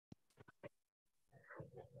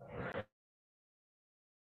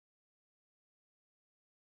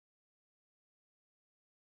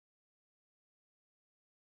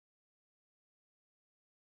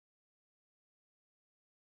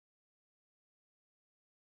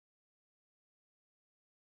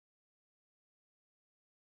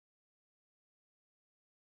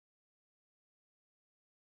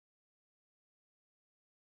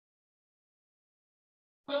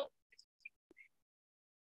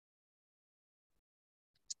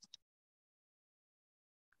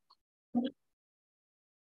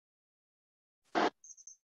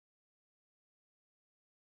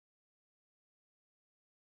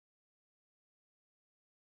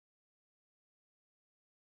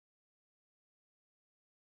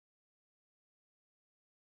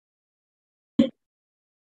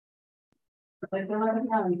Good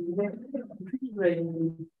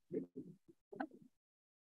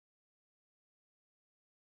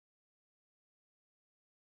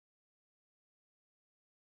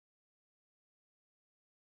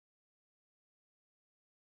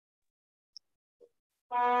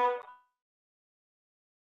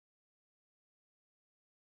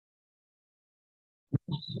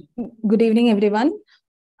evening, everyone.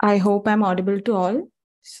 I hope I'm audible to all.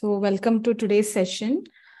 So welcome to today's session.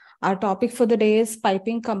 Our topic for the day is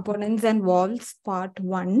piping components and walls, part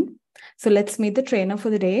 1. So let's meet the trainer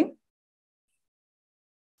for the day.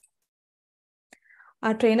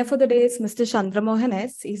 Our trainer for the day is Mr. Chandramohan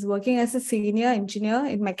S. He's working as a senior engineer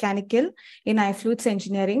in mechanical in iFluids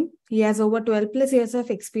Engineering. He has over 12 plus years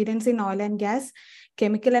of experience in oil and gas,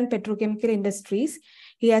 chemical and petrochemical industries.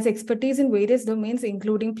 He has expertise in various domains,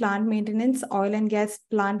 including plant maintenance, oil and gas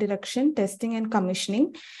plant direction, testing, and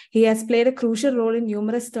commissioning. He has played a crucial role in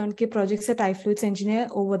numerous turnkey projects at iFluids Engineer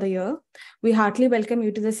over the year. We heartily welcome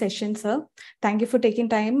you to the session, sir. Thank you for taking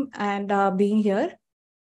time and being here.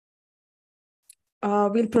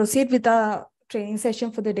 We'll proceed with the training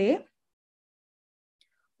session for the day.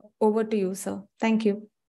 Over to you, sir. Thank you.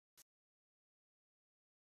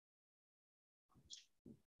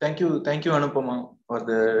 Thank you, Anupama, for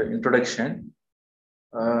the introduction.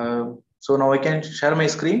 So now I can share my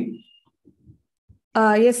screen.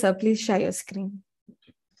 Yes, sir. Please share your screen.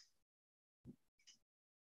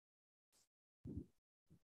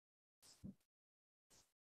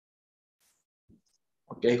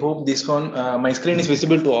 Okay, I hope this one, my screen is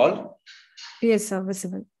visible to all. Yes, sir.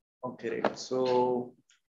 Visible. Okay, right. So,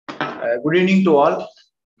 good evening to all.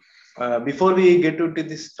 Before we get to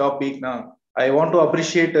this topic now, I want to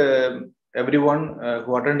appreciate everyone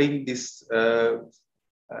who attending this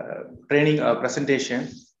training presentation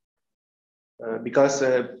because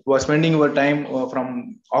you are spending your time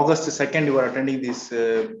from August 2nd, you are attending this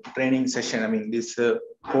training session. I mean, this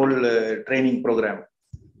whole training program.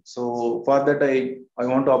 So for that, I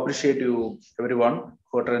want to appreciate you, everyone,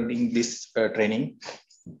 for attending this training.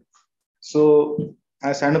 So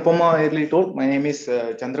as Anupama earlier told, my name is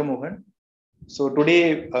Chandramohan. So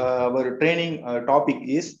today our training topic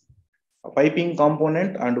is piping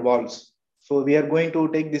component and walls. So we are going to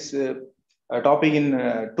take this topic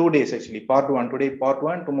in 2 days actually. Part 1 today, part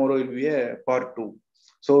 1. Tomorrow will be a part 2.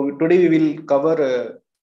 So today we will cover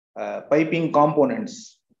piping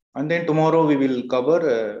components. And then tomorrow we will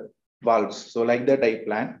cover valves. So like that I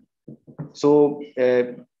plan. So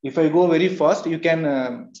if I go very fast, you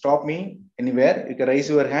can stop me anywhere. You can raise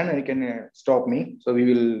your hand and you can stop me. So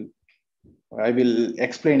I will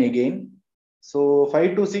explain again. So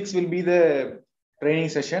 5 to 6 will be the training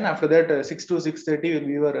session. After that, 6 to 6:30 will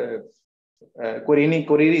be your any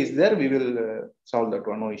query is there. We will solve that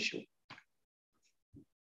one, no issue.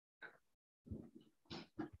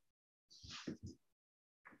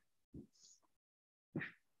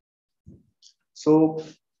 So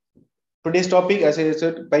today's topic, as I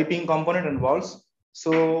said, piping component and walls.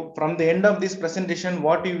 So from the end of this presentation,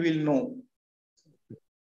 what you will know.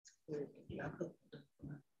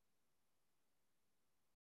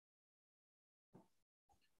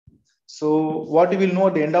 So what you will know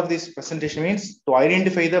at the end of this presentation means to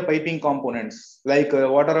identify the piping components, like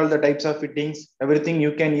what are all the types of fittings, everything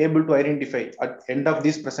you can able to identify at the end of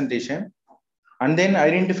this presentation. And then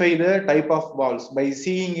identify the type of valves by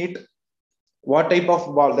seeing it. What type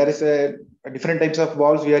of valve? There is a different types of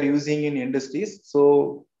valves we are using in industries.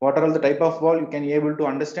 So what are all the type of valve you can able to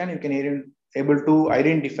understand? You can able to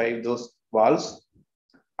identify those valves,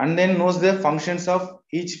 and then knows the functions of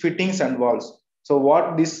each fittings and valves. So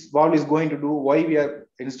what this valve is going to do, why we are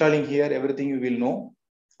installing here, everything you will know,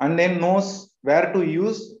 and then knows where to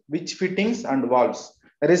use which fittings and valves.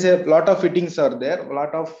 There is a lot of fittings are there, a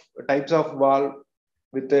lot of types of valve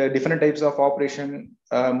with different types of operation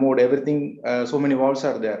mode, everything, so many valves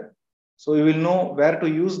are there. So you will know where to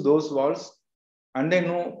use those valves, and then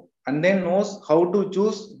knows how to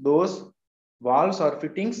choose those valves or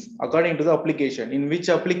fittings according to the application. In which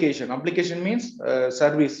application? Application means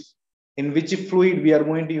service. In which fluid we are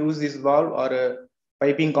going to use this valve or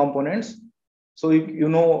piping components. So you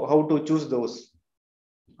know how to choose those,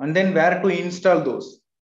 and then where to install those.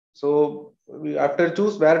 So after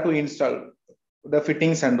choose where to install the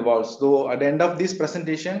fittings and valves. So at the end of this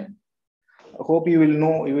presentation, I hope you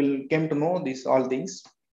will come to know these all things.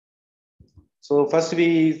 So first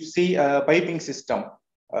we see a piping system.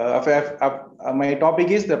 My topic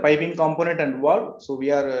is the piping component and valve. So we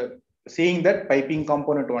are seeing that piping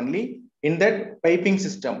component only. In that piping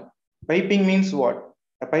system, piping means what?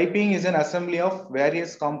 A piping is an assembly of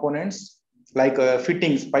various components like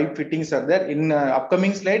fittings. Pipe fittings are there. In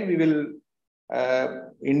upcoming slide, we will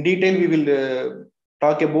In detail, we will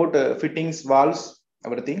talk about fittings, valves,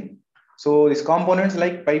 everything. So these components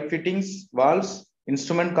like pipe fittings, valves,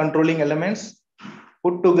 instrument controlling elements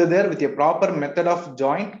put together with a proper method of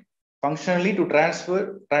joint functionally to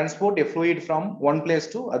transport a fluid from one place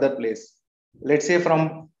to other place. Let's say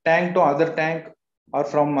from tank to other tank, or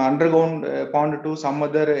from underground pond to some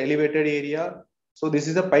other elevated area. So this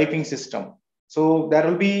is a piping system. So there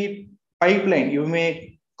will be pipeline. You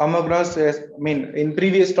may come across, in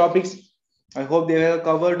previous topics, I hope they have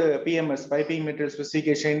covered PMS, piping material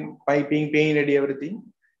specification, piping, paint ready, everything.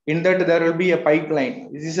 In that, there will be a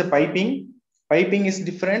pipeline. This is a piping. Piping is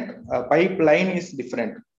different. Pipeline is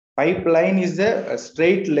different. Pipeline is a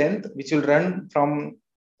straight length which will run from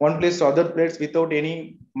one place to other place without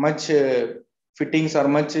any much fittings or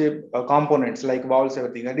much components like valves,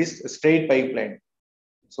 everything. That is a straight pipeline.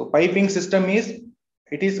 So piping system is,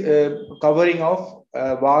 it is covering of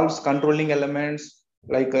valves, controlling elements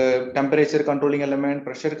like temperature controlling element,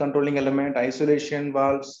 pressure controlling element, isolation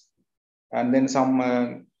valves, and then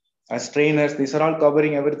some strainers. These are all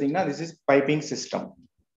covering everything. Now this is piping system.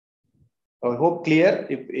 I hope clear.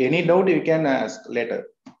 If any doubt, you can ask later.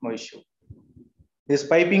 No issue. This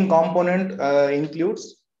piping component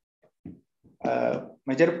includes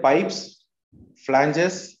major pipes,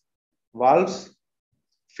 flanges, valves,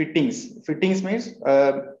 fittings. Fittings means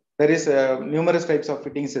there is numerous types of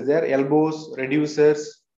fittings there. Elbows, reducers,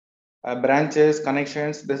 branches,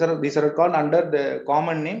 connections. These are called under the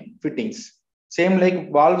common name fittings. Same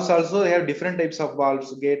like valves also, they have different types of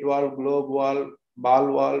valves. Gate valve, globe valve,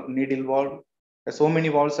 ball valve, needle valve. So many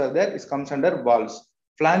valves are there. It comes under valves.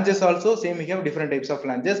 Flanges also same. We have different types of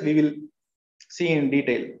flanges. We will see in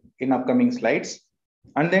detail in upcoming slides.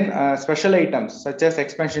 And then special items such as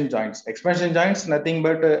expansion joints. Expansion joints, nothing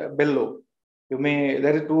but bellow. You may,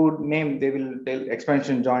 there are two names, they will tell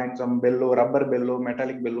expansion joints, some bellow, rubber bellow,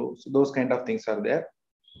 metallic bellow. So those kind of things are there.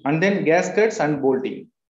 And then gaskets and bolting.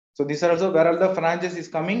 So these are also where all the flanges is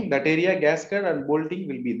coming, that area gasket and bolting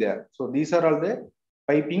will be there. So these are all the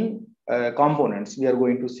piping components we are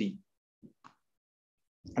going to see.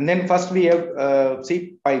 And then first we have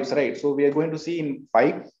see pipes, right? So we are going to see in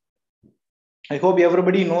pipe. I hope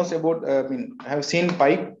everybody knows about, have seen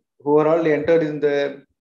pipe, who are all entered in the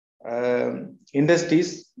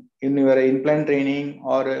industries in your in-plant training,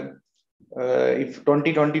 or if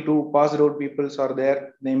 2022 passed out peoples are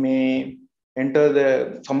there, they may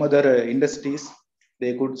enter some other industries.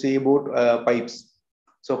 They could see about pipes.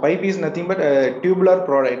 So pipe is nothing but a tubular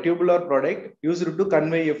product used to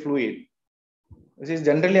convey a fluid. This is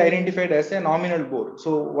generally identified as a nominal bore.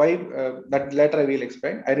 So why that later I will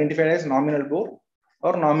explain. Identified as nominal bore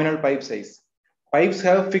or nominal pipe size. Pipes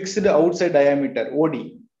have fixed outside diameter,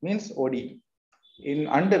 OD, means OD,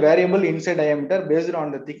 and variable inside diameter based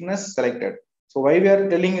on the thickness selected. So why we are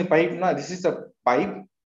telling a pipe now, this is a pipe.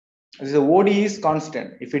 This is OD is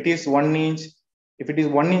constant. If it is 1 inch, if it is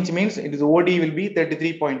 1 inch means it is OD will be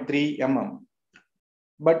 33.3 mm.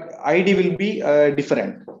 But ID will be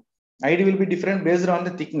different. ID will be different based on the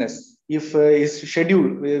thickness. If is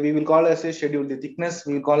schedule, we will call as a schedule. The thickness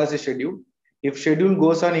we will call as a schedule. If schedule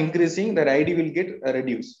goes on increasing, that ID will get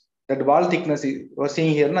reduced. That wall thickness is, we are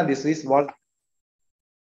seeing here now. This is wall.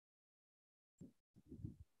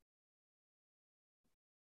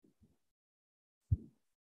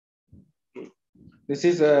 This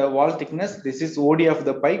is wall thickness. This is OD of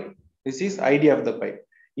the pipe. This is ID of the pipe.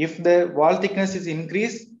 If the wall thickness is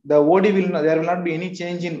increased, the OD will not, there will not be any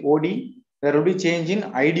change in OD. There will be change in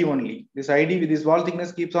ID only. This ID with this wall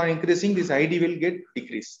thickness keeps on increasing. This ID will get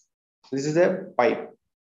decreased. This is a pipe.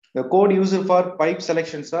 The code used for pipe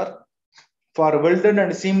selections are for welded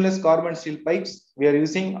and seamless carbon steel pipes. We are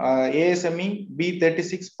using ASME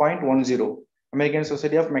B36.10. American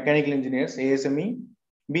Society of Mechanical Engineers, ASME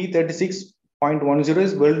B36.10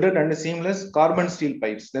 is welded and seamless carbon steel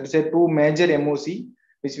pipes. That is a two major MOC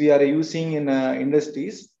which we are using in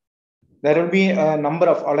industries. There will be a number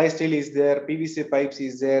of alloy steel is there, PVC pipes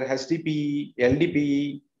is there, HDPE,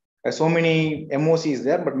 LDPE, so many MOC is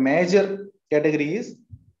there, but major category is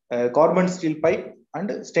carbon steel pipe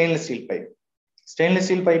and stainless steel pipe. Stainless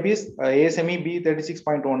steel pipe is ASME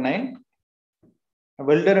B36.19.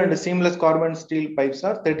 Welded and seamless carbon steel pipes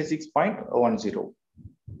are 36.10.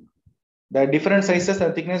 The different sizes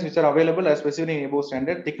and thickness which are available as specified in above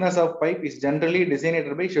standard. Thickness of pipe is generally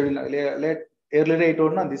designated by schedule. Earlier I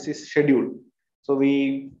told now this is schedule. So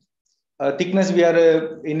we thickness we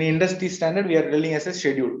are in industry standard we are telling as a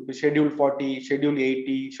schedule. Schedule 40, schedule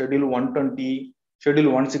 80, schedule 120, schedule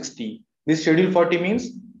 160. This schedule 40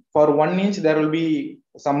 means for 1 inch there will be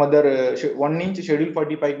some other 1 inch schedule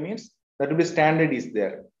 40 pipe means that will be standard is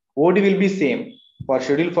there. OD will be same for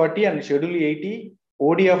schedule 40 and schedule 80.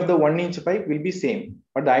 OD of the 1-inch pipe will be same,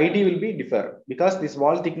 but the ID will be differ because this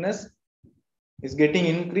wall thickness is getting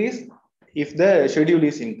increased if the schedule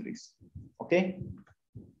is increased. Okay.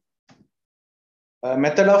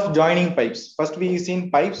 Method of joining pipes. First we seen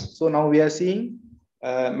pipes, so now we are seeing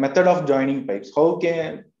method of joining pipes. How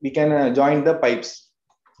can we can join the pipes?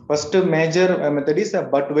 First major method is a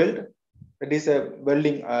butt weld. That is a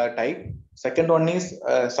welding type. Second one is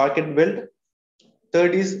socket weld.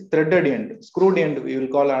 Third is threaded end, screwed end. We will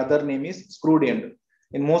call another name is screwed end.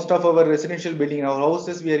 In most of our residential building, our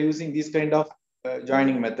houses, we are using this kind of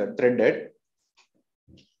joining method, threaded.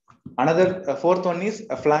 Another fourth one is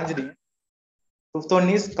a flanged end. Fifth one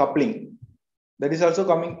is coupling. That is also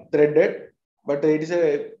coming threaded, but it is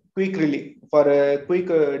a quick release. For a quick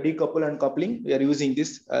decouple and coupling, we are using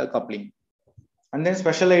this coupling. And then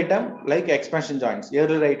special item like expansion joints. Here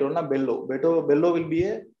right on a bellow. Bellow will be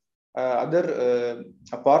a other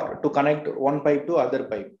part to connect one pipe to other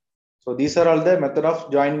pipe. So these are all the method of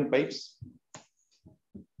joining pipes.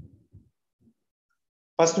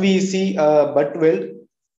 First we see butt weld.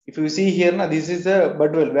 If you see here, now this is a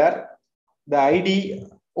butt weld where the ID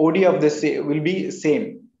OD of this will be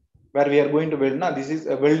same. Where we are going to weld. Now this is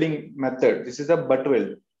a welding method. This is a butt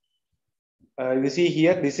weld. You see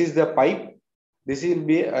here, this is the pipe. This will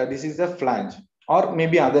be this is the flange or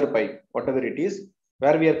maybe other pipe, whatever it is.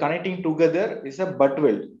 Where we are connecting together is a butt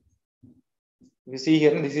weld. You see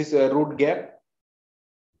here, this is a root gap.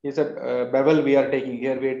 It's a bevel we are taking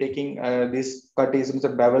here. We are taking this cut is a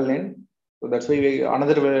bevel end. So that's why we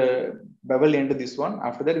another bevel end this one.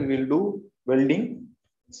 After that, we will do welding.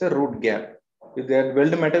 It's a root gap. If that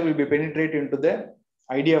weld metal will be penetrate into the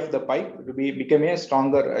idea of the pipe, it will become a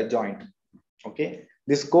stronger joint. Okay.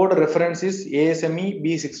 This code reference is ASME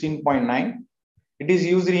B16.9. It is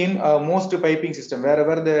used in most piping system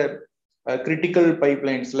wherever the critical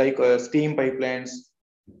pipelines like steam pipelines,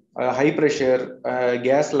 high pressure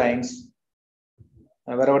gas lines,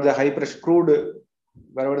 wherever the high pressure crude,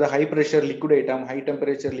 wherever the high pressure liquid item, high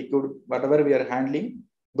temperature liquid, whatever we are handling,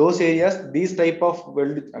 those areas, these type of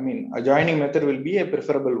weld, a joining method will be a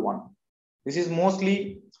preferable one. This is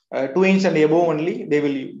mostly 2 inch and above only. They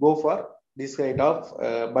will go for this kind of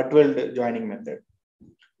butt weld joining method.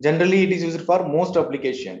 Generally, it is used for most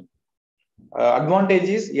application. Advantage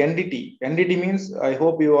is NDT. NDT means, I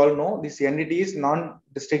hope you all know, this NDT is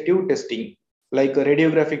non-destructive testing. Like a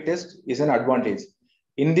radiographic test is an advantage.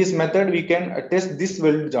 In this method, we can test this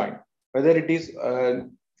weld joint, whether it is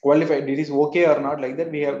qualified, it is okay or not. Like that,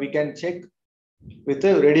 we can check with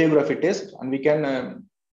a radiography test, and we can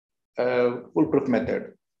foolproof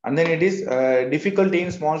method. And then it is difficult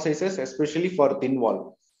in small sizes, especially for thin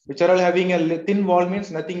wall. Which are all having a thin wall means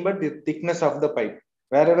nothing but the thickness of the pipe.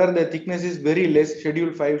 Wherever the thickness is very less,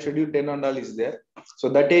 schedule 5, schedule 10 and all is there. So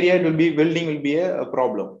that area it will be welding will be a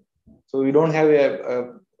problem. So we don't have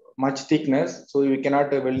a much thickness, so we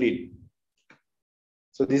cannot weld it.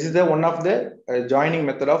 So this is the one of the joining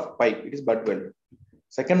method of pipe. It is butt weld.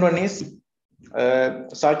 Second one is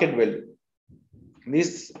socket weld.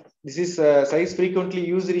 This is size frequently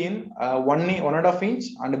used in 1.5 inch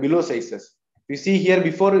and below sizes. You see here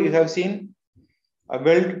before you have seen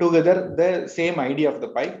weld together the same idea of the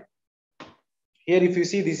pipe. Here if you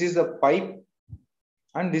see, this is the pipe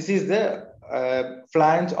and this is the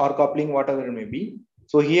flange or coupling, whatever it may be.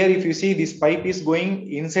 So here if you see, this pipe is going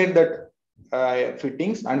inside that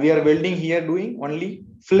fittings, and we are welding here doing only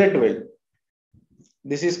fillet weld.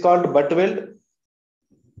 This is called butt weld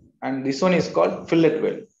and this one is called fillet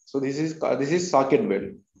weld. So this is socket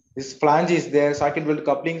weld. This flange is there, socket weld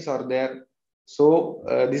couplings are there. So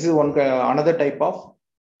this is one another type of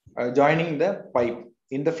joining the pipe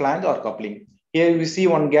in the flange or coupling. Here we see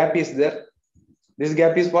one gap is there. This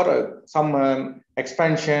gap is for some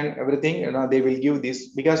expansion, everything. They will give this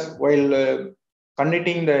because while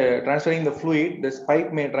transferring the fluid, this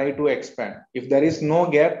pipe may try to expand. If there is no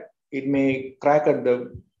gap, it may crack at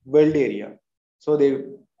the weld area. So they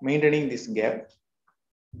maintaining this gap.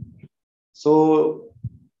 So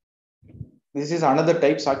this is another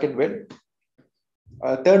type, socket weld.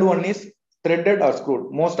 Third one is threaded or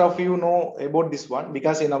screwed. Most of you know about this one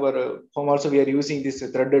because in our home also we are using this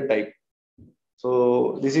threaded type.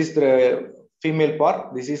 So this is the female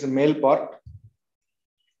part, this is the male part.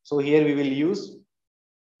 So here we will use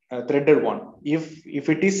threaded one. If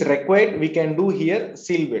it is required, we can do here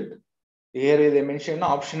seal weld. Here they mention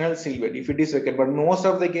optional seal weld if it is required, but most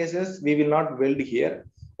of the cases we will not weld here.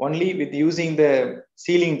 Only with using the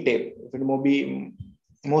sealing tape. If it will be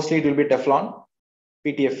mostly it will be Teflon.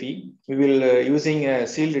 PTFE, we will using a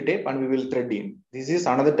sealed tape and we will thread in. This is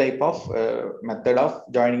another type of method of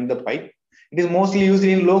joining the pipe. It is mostly used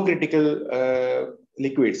in low critical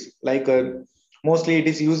liquids, like mostly it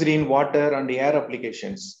is used in water and air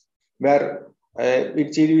applications, where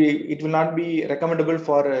it will not be recommendable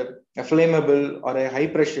for a flammable or a high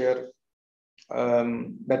pressure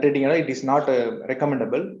that it is not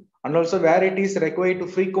recommendable. And also where it is required to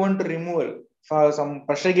frequent removal for some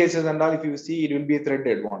pressure gauges and all, if you see, it will be a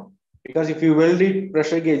threaded one, because if you weld it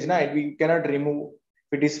pressure gauge we cannot remove.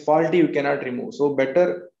 If it is faulty, you cannot remove. So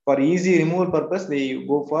better for easy removal purpose, they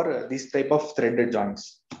go for this type of threaded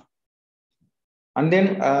joints. And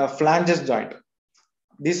then flanges joint.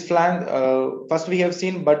 This flange, first we have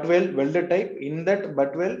seen butt weld, welded type, in that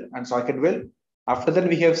butt weld and socket weld. After that,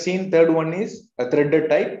 we have seen third one is a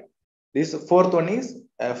threaded type. This fourth one is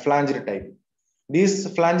a flanged type.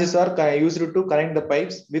 These flanges are used to connect the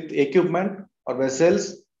pipes with equipment or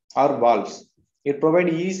vessels or valves. It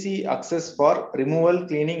provides easy access for removal,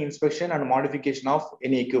 cleaning, inspection, and modification of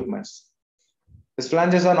any equipments. These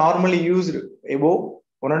flanges are normally used above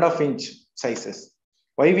 1.5 inch sizes.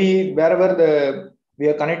 Why wherever we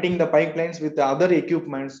are connecting the pipelines with the other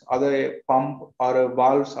equipments, other pump or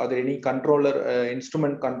valves or any controller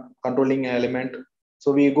instrument controlling element.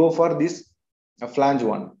 So we go for this flange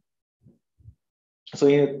one. So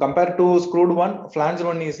compared to screwed one, flange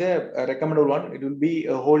one is a recommended one. It will be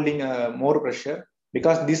holding more pressure,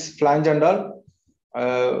 because this flange and all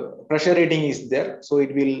pressure rating is there. So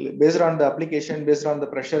it will, based on the application, based on the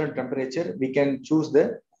pressure and temperature, we can choose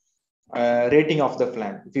the rating of the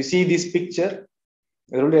flange. If you see this picture,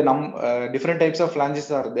 there will be different types of flanges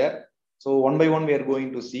are there. So one by one we are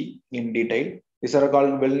going to see in detail. These are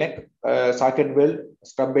called weld neck, socket weld,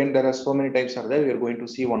 stub end. There are so many types are there. We are going to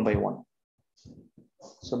see one by one.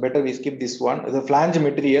 So better we skip this one. The flange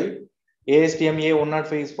material, ASTM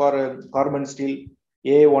A105 is for carbon steel,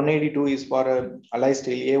 A182 is for alloy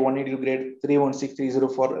steel, A182 grade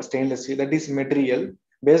 31630 for stainless steel. That is material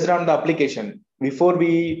based on the application. Before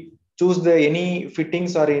we choose any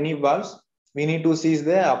fittings or any valves, we need to see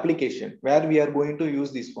the application where we are going to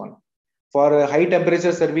use this one. For a high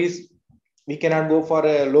temperature service, we cannot go for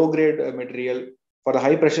a low grade material. For the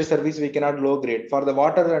high pressure service, we cannot low grade. For the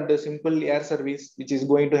water and the simple air service, which is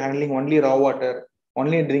going to handling only raw water,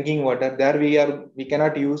 only drinking water, there we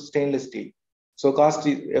cannot use stainless steel. So cost,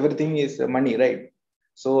 everything is money, right?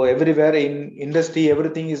 So everywhere in industry,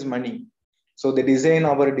 everything is money. So the design,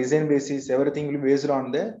 our design basis, everything will be based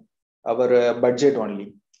on our budget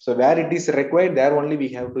only. So where it is required, there only we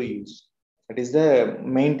have to use. That is the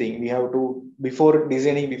main thing. We have to, before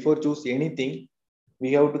designing, before choose anything,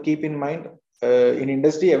 we have to keep in mind, in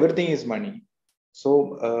industry, everything is money.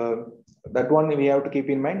 So that one we have to keep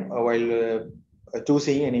in mind while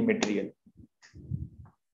choosing any material.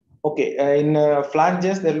 Okay, in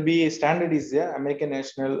flanges, there will be standard is there. American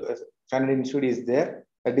National Standard Institute is there.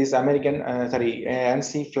 That is American,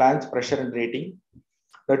 ANSI flange pressure and rating.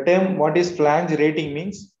 The term what is flange rating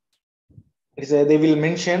means, they will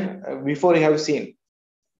mention before you have seen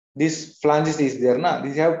this flanges is there.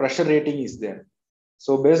 This have pressure rating is there.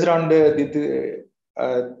 So based on the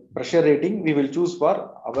pressure rating, we will choose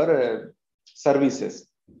for our services.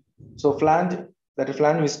 So flange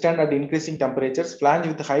withstand at increasing temperatures. Flange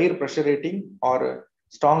with higher pressure rating or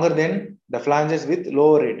stronger than the flanges with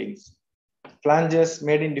lower ratings. Flanges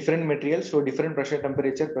made in different materials show different pressure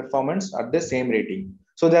temperature performance at the same rating.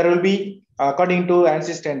 So there will be, according to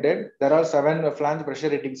ANSI standard, there are 7 flange pressure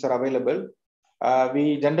ratings are available.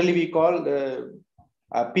 We call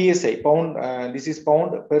PSI, pound. This is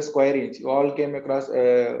pound per square inch. You all came across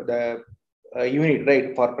the unit,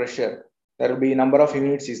 right, for pressure. There will be number of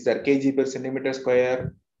units is there, kg per centimeter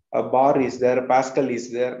square, bar is there, Pascal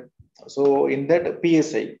is there. So in that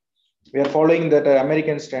PSI, we are following that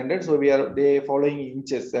American standard. So they following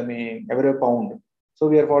inches, every pound. So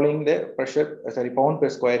we are following the pressure, pound per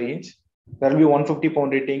square inch. There will be 150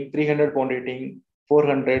 pound rating, 300 pound rating,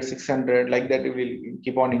 400, 600, like that. It will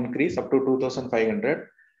keep on increase up to 2,500.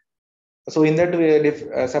 So in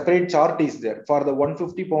that separate chart is there for the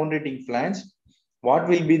 150 pound rating flange. What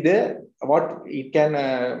will be what it can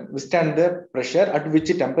withstand the pressure, at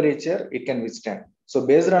which temperature it can withstand. So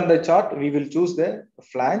based on the chart, we will choose the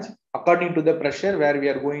flange according to the pressure where we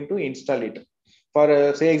are going to install it.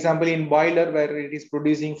 For say example, in boiler where it is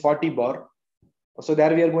producing 40 bar, so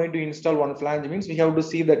there we are going to install one flange, means we have to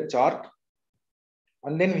see the chart,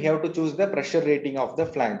 and then we have to choose the pressure rating of the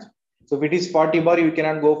flange. So if it is 40 bar, you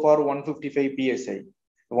cannot go for 155 psi.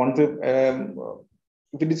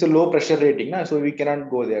 If it is a low pressure rating, so we cannot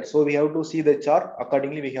go there. So we have to see the chart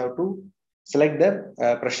accordingly. We have to select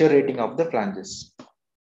the pressure rating of the flanges.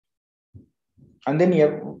 And then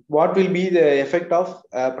what will be the effect of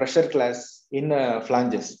pressure class in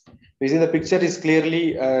flanges? You see the picture is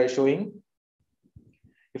clearly showing.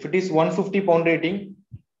 If it is 150 pound rating,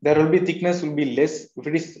 there will be thickness will be less. If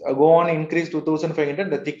it is go on increase to 2500,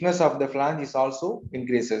 the thickness of the flange is also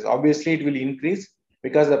increases. Obviously, it will increase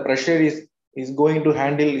because the pressure is going to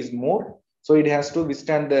handle is more. So it has to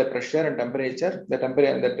withstand the pressure and temperature. The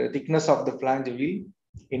temperature and the thickness of the flange will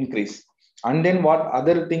increase. And then what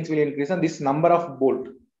other things will increase? And this number of bolt.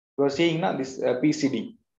 You are seeing now this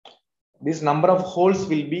PCD. This number of holes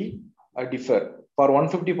will be differ. For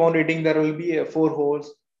 150 pound rating, there will be 4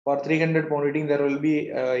 holes. For 300 pound rating, there will be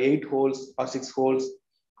 8 holes or 6 holes.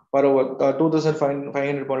 For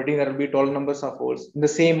 2500 pound rating, there will be 12 numbers of holes in the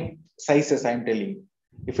same sizes. I am telling.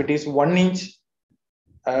 If it is 1 inch,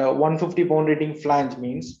 150 pound rating flange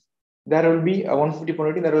means there will be a 150 pound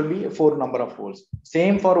rating. There will be 4 number of holes.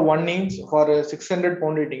 Same for 1 inch for 600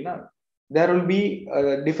 pound rating. Now there will be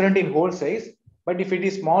different in hole size. But if it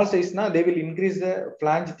is small size, now they will increase the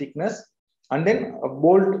flange thickness, and then a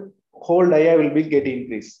bolt hole dia will be get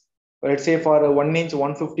increased. Let's say for a 1 inch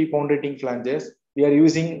 150 pound rating flanges, we are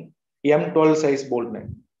using M12 size bolt nut.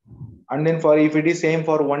 And then for if it is same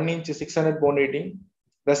for 1 inch 600 pound rating,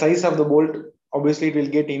 the size of the bolt obviously it will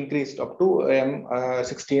get increased up to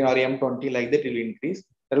M16 or M20, like that it will increase.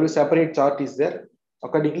 There will be separate chart is there.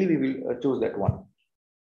 Accordingly, we will choose that one.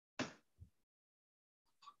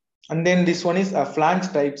 And then this one is a flange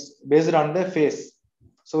types based on the face.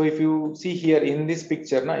 So if you see here in this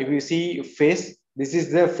picture, now if you see face, this is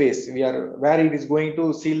the face. We are where it is going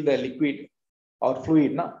to seal the liquid or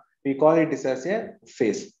fluid. Now we call it as a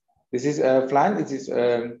face. This is a flange. This is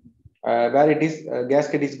where it is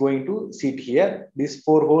gasket is going to sit here. These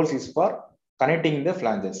 4 holes is for connecting the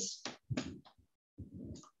flanges.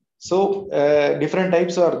 So different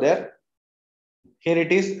types are there. Here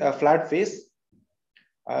it is a flat face.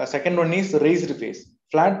 Second one is raised face.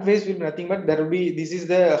 Flat face will be nothing but there will be, this is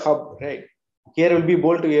the hub, right? Here will be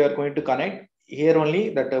bolt we are going to connect. Here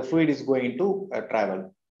only that fluid is going to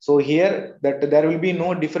travel. So here that there will be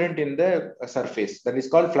no different in the surface. That is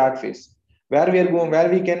called flat face. Where we are going, where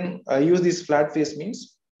we can use this flat face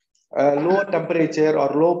means low temperature or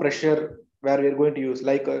low pressure where we are going to use.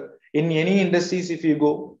 Like in any industries, if you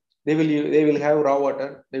go, they will have raw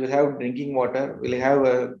water, they will have drinking water, will have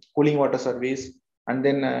a cooling water service. And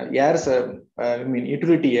then airs,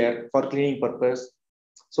 utility air for cleaning purpose.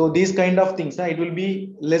 So these kind of things, it will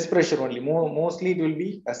be less pressure only. Mostly it will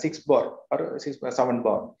be a 6 bar or 7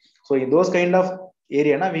 bar. So in those kind of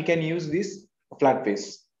area, we can use this flat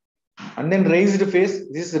face. And then raised face,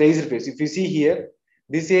 this is raised face. If you see here,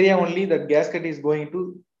 this area only the gasket is going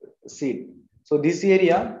to sit. So this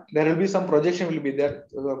area, there will be some projection will be there.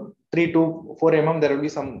 3 to 4 mm, there will be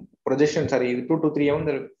some projection, 2 to 3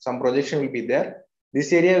 mm, some projection will be there.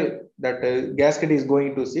 This area that gasket is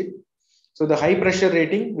going to sit. So the high pressure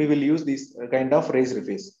rating, we will use this kind of raised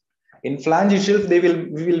face. In flange itself, we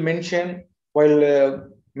will mention while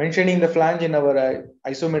mentioning the flange in our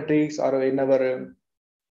isometrics or in our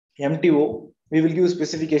MTO, we will give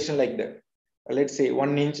specification like that. Let's say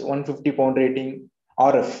 1 inch, 150 pound rating,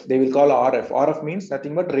 RF. They will call RF. RF means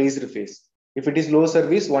nothing but raised face. If it is low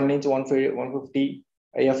service, 1 inch, 150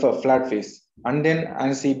 AF flat face. And then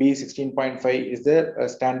ANSI B 16.5 is the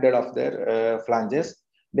standard of their flanges.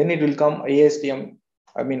 Then it will come ASTM,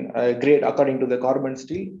 grade according to the carbon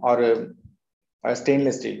steel or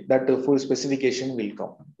stainless steel. That full specification will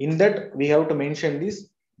come. In that, we have to mention this.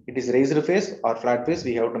 It is raised face or flat face,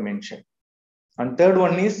 we have to mention. And third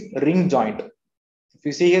one is ring joint. If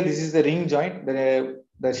you see here, this is the ring joint.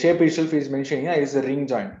 The shape itself is mentioning here is a ring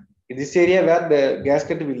joint. In this area where the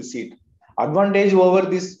gasket will sit. Advantage over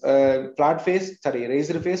this flat face,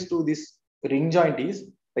 raised face to this ring joint is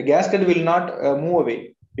the gasket will not move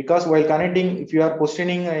away, because while connecting, if you are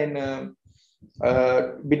positioning in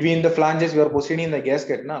between the flanges, you are positioning the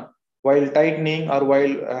gasket now. While tightening or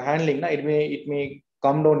while handling, it may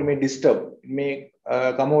come down, it may disturb, it may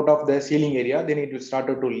come out of the sealing area, then it will start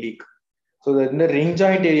to leak. So in the ring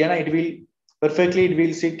joint area, it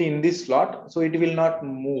will sit in this slot, so it will not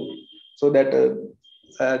move. So that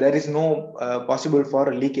there is no possible for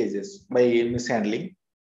leakages by mishandling.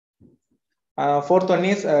 Fourth one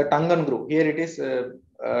is tongue and groove. Here it is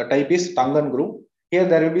type is tongue and groove. Here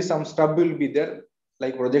there will be some stub will be there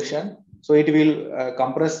like projection. So it will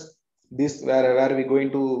compress this where we are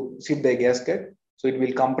going to sit the gasket. So it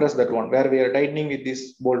will compress that one where we are tightening with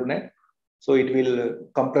this bolt nut. So it will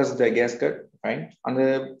compress the gasket. Fine. And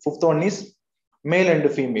the fifth one is male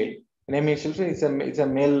and female. Name itself it's a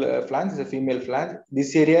male flange, it's a female flange.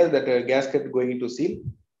 This area that gasket going to seal.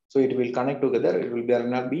 So it will connect together. It will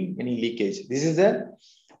not be any leakage. This is a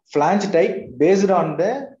flange type based on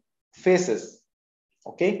the faces.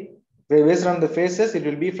 Okay, based on the faces, it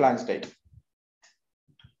will be flange type.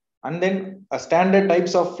 And then a standard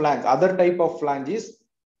types of flange. Other type of flange is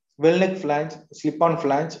well neck flange, slip-on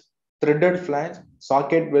flange, threaded flange,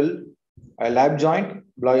 socket weld, lap joint,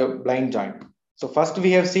 blind joint. So first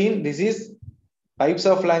we have seen this is types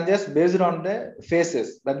of flanges based on the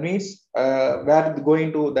faces. That means where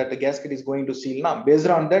going to that the gasket is going to seal. Now based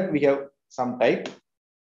on that we have some type.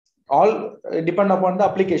 All depend upon the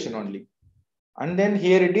application only. And then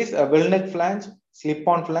here it is a well neck flange,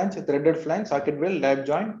 slip-on flange, threaded flange, socket weld, lap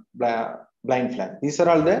joint, blind flange. These are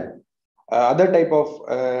all the other type of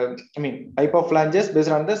type of flanges based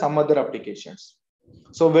on the some other applications.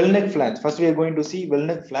 So well neck flange. First we are going to see well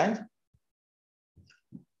neck flange.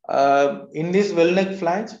 In this well neck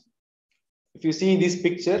flange, if you see this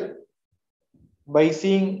picture, by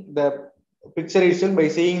seeing the picture itself, by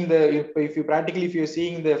seeing the if you are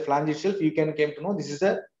seeing the flange itself, you can came to know this is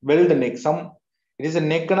a weld neck. It is a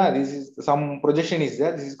neck. This is some projection is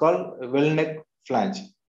there. This is called well neck flange.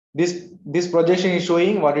 This projection is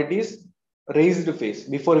showing what it is, raised face.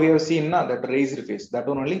 Before we have seen that raised face. That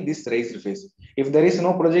one only, this raised face. If there is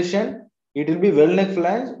no projection, it will be well neck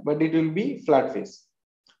flange, but it will be flat face.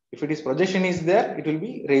 If it is projection is there, it will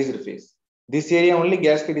be raised face. This area only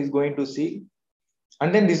gasket is going to see.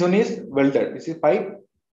 And then this one is welded. This is pipe.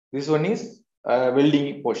 This one is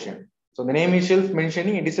welding portion. So the name itself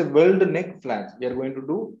mentioning it is a weld neck flange. We are going to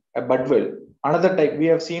do a butt weld. Another type, we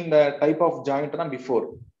have seen the type of joint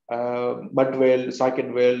before. Butt weld,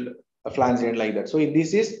 socket weld, a flange end like that. So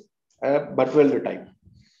this is a butt weld type.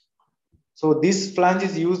 So this flange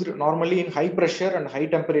is used normally in high pressure and high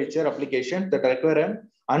temperature applications that require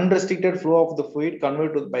an unrestricted flow of the fluid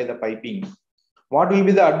converted by the piping. What will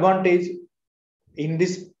be the advantage in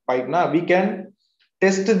this pipe? Now we can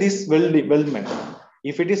test this weldment.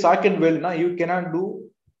 If it is socket weld, now you cannot do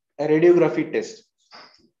a radiography test.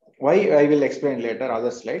 Why? I will explain later, other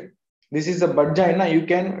slide. This is a butt joint. Now you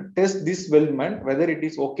can test this weldment, whether it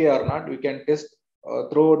is okay or not. We can test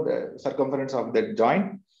through the circumference of that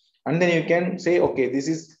joint. And then you can say, okay, this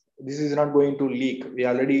is not going to leak. We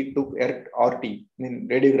already took RT, in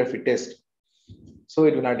radiography test. So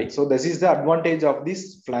it will not leak. So this is the advantage of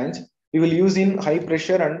this flange. We will use in high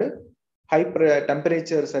pressure and high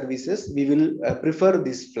temperature services. We will prefer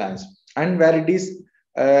this flange. And where it is,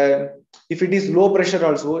 if it is low pressure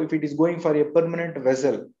also, if it is going for a permanent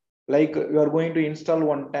vessel, like you are going to install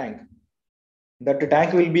one tank, that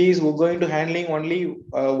tank will be going to handling only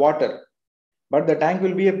water. But the tank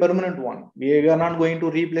will be a permanent one. We are not going to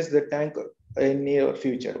replace the tank in near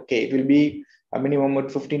future. Okay, it will be a minimum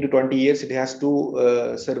of 15 to 20 years. It has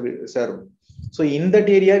to serve. So in that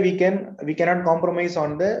area, we cannot compromise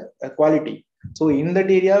on the quality. So in that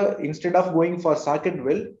area, instead of going for socket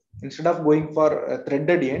weld, instead of going for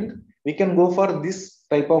threaded end, we can go for this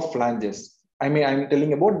type of flanges. I'm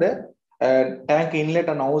telling about the tank inlet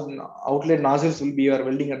and outlet nozzles will be your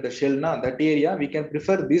welding at the shell. That area we can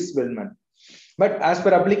prefer this weldment. But as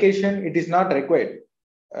per application, it is not required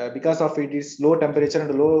because of it is low temperature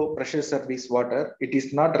and low pressure service water. It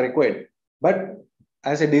is not required. But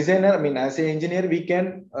as a designer, as an engineer, we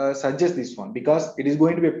can suggest this one because it is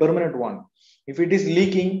going to be a permanent one. If it is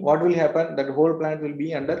leaking, what will happen? That whole plant will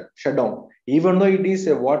be under shutdown. Even though it is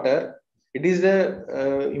a water, it is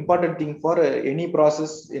a important thing for any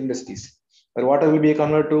process industries. Where water will be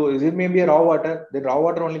converted to, it may be a raw water. The raw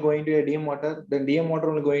water only going to a DM water. Then DM water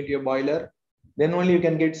only going to a boiler. Then only you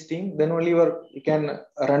can get steam. Then only you can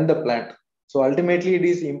run the plant. So ultimately, it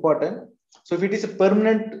is important. So if it is a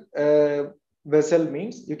permanent vessel,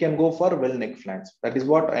 means you can go for well neck flange. That is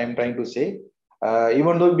what I am trying to say.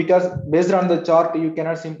 Even though because based on the chart, you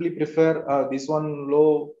cannot simply prefer this one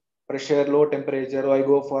low pressure, low temperature. Or I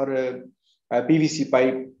go for a PVC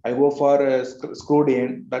pipe. I go for a screwed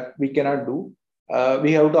end. That we cannot do.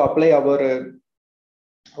 We have to apply our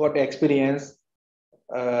what experience.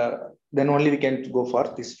 Then only we can go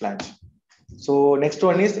for this flange. So next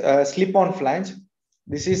one is slip-on flange.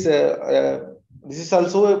 This is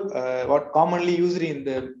also what commonly used in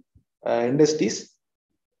the industries.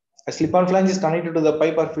 A slip-on flange is connected to the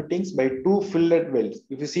pipe or fittings by two fillet welds.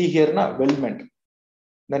 If you see here, weldment.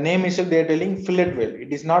 The name itself they are telling fillet weld.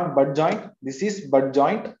 It is not butt joint. This is butt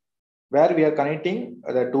joint where we are connecting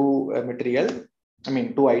the two material.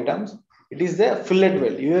 Two items. It is the fillet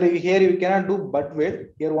weld. Here you cannot do butt weld.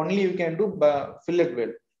 Here only you can do fillet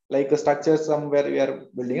weld. Like a structure somewhere we are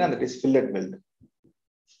building, and that is fillet weld.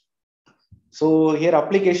 So here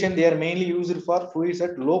application, they are mainly used for fluids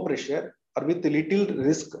at low pressure or with little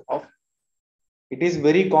risk of It is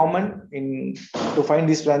very common to find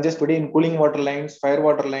these flanges today in cooling water lines, fire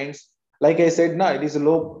water lines. Like I said, it is a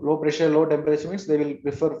low pressure, low temperature means they will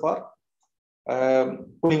prefer for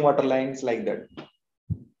cooling water lines like that.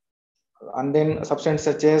 And then substance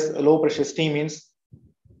such as low pressure steam means,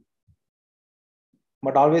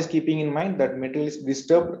 but always keeping in mind that material is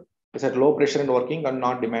disturbed, is at low pressure and working and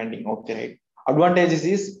not demanding. Okay, right. Advantages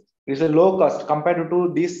is it is a low cost compared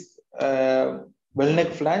to this well neck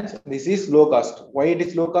flange. This is low cost. Why it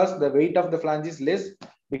is low cost? The weight of the flange is less,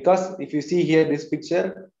 because if you see here this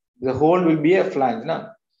picture, the whole will be a flange.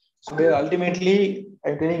 So ultimately,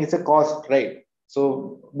 I'm telling it's a cost, right?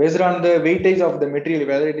 So based on the weightage of the material,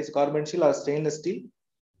 whether it is carbon steel or stainless steel,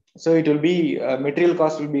 so it will be material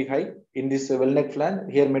cost will be high in this well neck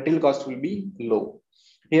flange. Here material cost will be low.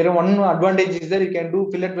 Here one advantage is that you can do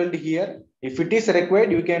fillet weld here. If it is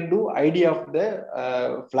required, you can do ID of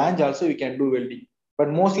the flange also, you can do welding. But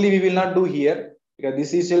mostly we will not do here, because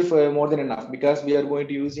this is itself more than enough, because we are going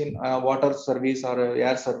to use in water service or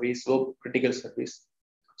air service, so critical service.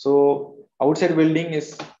 So outside welding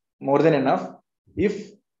is more than enough.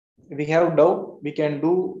 If we have doubt, we can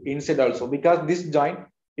do inside also, because this joint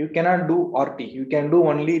you cannot do RT, you can do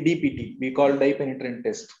only DPT. We call dye penetrant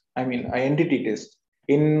test. I mean NDT test.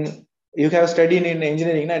 You have studied in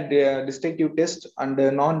engineering destructive test and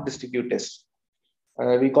non-destructive test.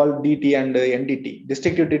 We call DT and NDT.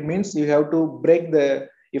 Destructive test means you have to break the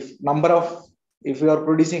if you are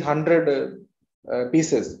producing 100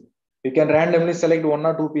 pieces, you can randomly select 1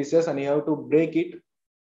 or 2 pieces and you have to break it.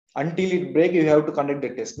 Until it break, you have to conduct the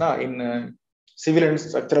test. In civil and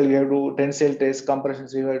structural, you have to tensile test, compression,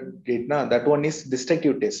 that one is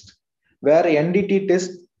destructive test. Where NDT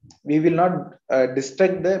test, we will not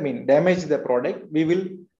damage the product. We will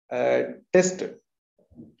test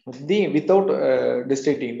without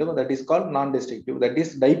destructing. That is called non-destructive. That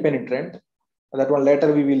is dye penetrant. That one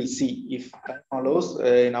later we will see. If time allows,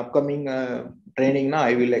 in upcoming training,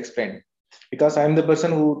 I will explain. Because I am the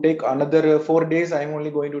person who take another 4 days, I am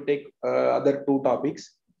only going to take other 2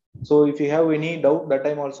 topics. So if you have any doubt, that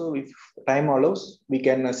time also, if time allows, we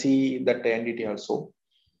can see that NDT also.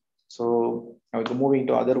 So now moving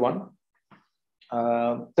to other one,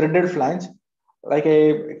 threaded flange. Like I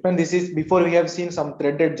explained, this is before we have seen some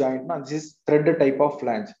threaded joint. This is threaded type of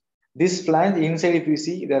flange. This flange inside, if you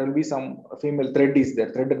see, there will be some female thread is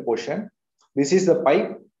there, threaded portion. This is the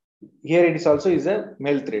pipe. Here it is also is a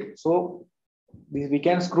male thread. So we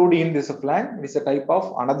can screw in this flange. This is a type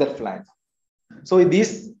of another flange. So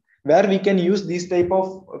this where we can use these type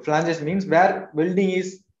of flanges means where welding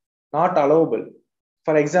is not allowable.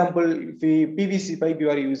 For example, if PVC pipe you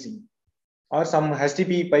are using, or some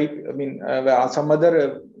HDPE pipe, some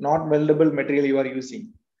other not weldable material you are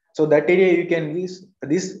using. So that area you can use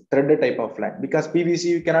this threaded type of flange, because PVC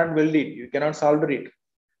you cannot weld it, you cannot solder it.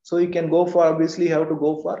 So you can go for, obviously you have to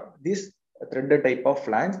go for this threaded type of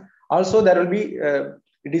flange. Also there will be,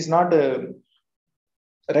 it is not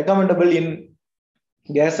recommendable in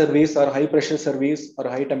gas service or high pressure service or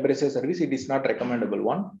high temperature service. It is not recommendable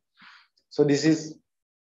one. So this is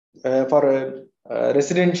for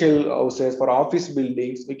residential houses, for office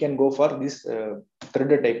buildings, we can go for this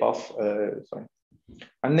threaded type of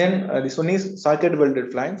and then this one is socket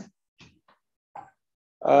welded flange.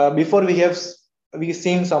 Before we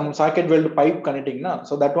seen some socket weld pipe connecting now,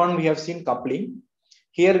 so that one we have seen coupling.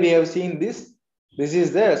 Here we have seen this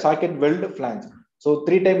is the socket weld flange. So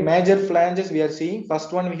 3 type major flanges we are seeing.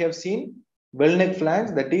 First one we have seen well neck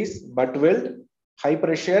flange, that is butt weld, high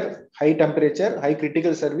pressure, high temperature, high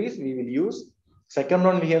critical service we will use. Second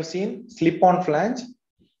one we have seen slip on flange,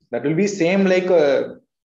 that will be same like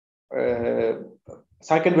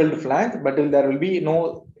socket weld flange, but there will be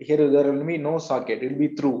no socket, it will be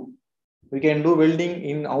through. We can do welding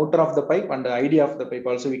in outer of the pipe, and the idea of the pipe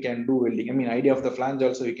also we can do welding. Idea of the flange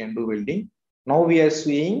also we can do welding. Now we are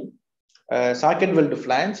seeing socket weld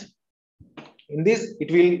flange. In this,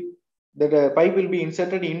 the pipe will be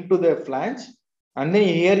inserted into the flange, and then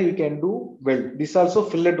here you can do weld. This also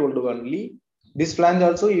fillet weld only. This flange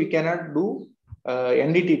also you cannot do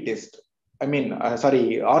NDT test.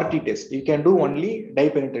 RT test. You can do only dye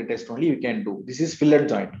penetrant test only. You can do. This is fillet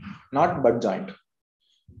joint, not butt joint.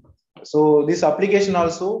 So this application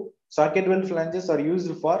also, socket weld flanges are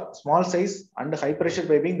used for small size and high pressure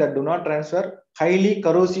piping that do not transfer highly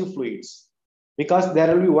corrosive fluids, because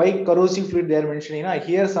there will be white corrosive fluid they are mentioning.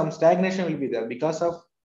 Here some stagnation will be there because of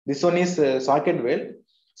this one is socket weld.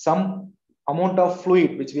 Some amount of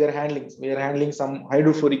fluid which we are handling some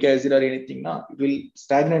hydrofluoric acid or anything, it will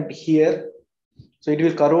stagnate here. So it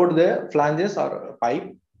will corrode the flanges or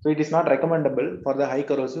pipe. So it is not recommendable for the high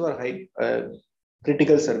corrosive or high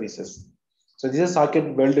critical services. So this is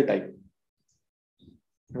socket weld type.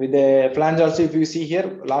 With the flange also, if you see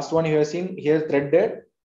here, last one you have seen here threaded.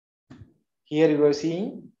 Here you are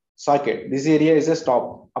seeing socket. This area is a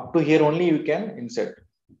stop. Up to here only you can insert.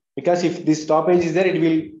 Because if this stoppage is there,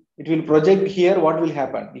 it will project here. What will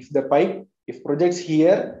happen if the pipe projects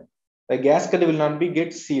here? The gasket will not be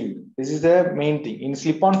get sealed. This is the main thing. In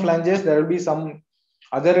slip-on flanges, there will be some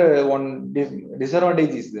other one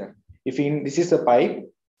disadvantage is there. This is a pipe.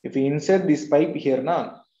 If we insert this pipe here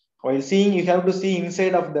now, while seeing, you have to see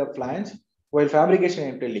inside of the flange. While fabrication,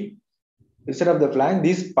 I'm telling, instead of the flange,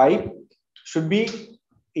 this pipe should be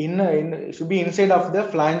inside of the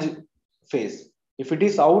flange face. If it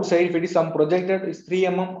is outside, if it is some projected, it's 3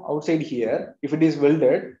 mm outside here. If it is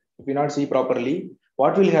welded, if you not see properly,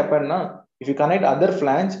 what will happen now? If you connect other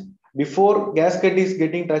flange, before gasket is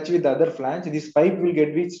getting touch with the other flange, this pipe will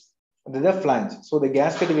get with the flange. So the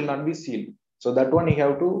gasket will not be sealed. So that one you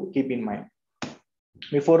have to keep in mind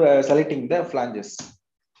before selecting the flanges.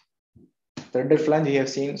 Threaded flange you have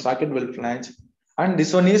seen, socket weld flange, and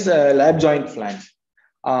this one is lap joint flange.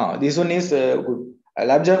 This one is good.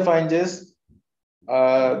 Lap joint flanges.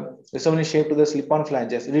 This one is shaped to the slip-on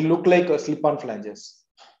flanges. It will look like a slip-on flanges.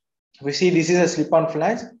 We see this is a slip-on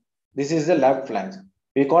flange. This is the lap flange.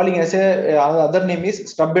 We are calling as other name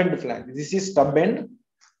is stub end flange. This is stub end.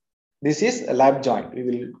 This is a lap joint. We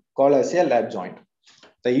will call as a lap joint.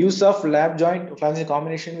 The use of lap joint flange in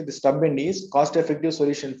combination with the stub end is cost-effective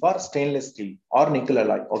solution for stainless steel or nickel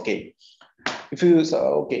alloy. Okay. If you use,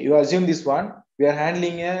 you assume this one. We are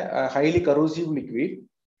handling a highly corrosive liquid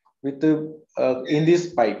with in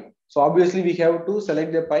this pipe. So obviously we have to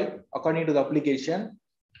select the pipe according to the application,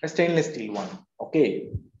 a stainless steel one. Okay.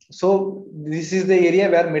 So this is the area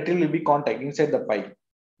where material will be contact inside the pipe.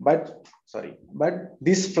 But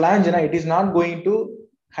this flange, it is not going to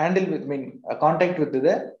handle with contact with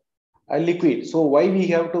the liquid. So why we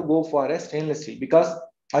have to go for a stainless steel? Because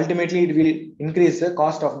ultimately it will increase the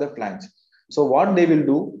cost of the flange. So what they will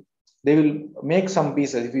do, they will make some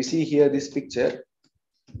pieces. If you see here this picture,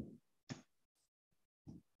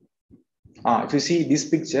 if you see this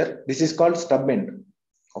picture, this is called stub end.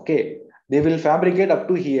 Okay, they will fabricate up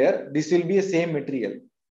to here. This will be the same material.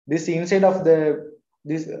 This inside of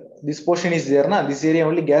this portion is there. This area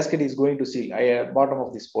only gasket is going to seal bottom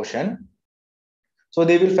of this portion. So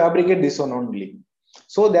they will fabricate this one only.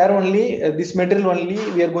 So there only this material only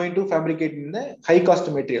we are going to fabricate in the high cost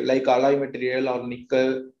material like alloy material or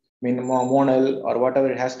nickel, monel or whatever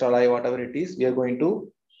it has to alloy, whatever it is, we are going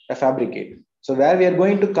to fabricate. So where we are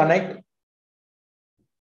going to connect,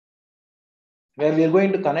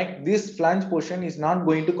 this flange portion is not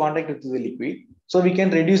going to contact with the liquid. So we can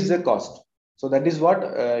reduce the cost. So that is what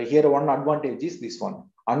here one advantage is this one.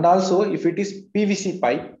 And also if it is PVC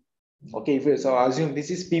pipe, okay, so assume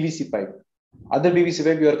this is PVC pipe, other PVC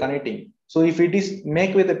pipe you are connecting. So if it is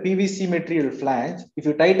make with a PVC material flange, if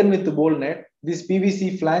you tighten with the ball nut, this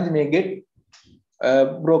PVC flange may get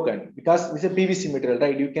broken because it's a PVC material,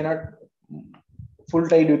 right? You cannot full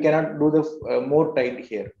tight, you cannot do the more tight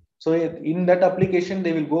here. So in that application,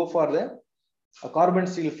 they will go for the carbon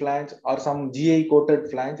steel flange or some GI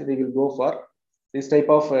coated flange. They will go for this type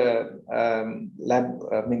of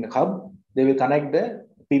hub. They will connect the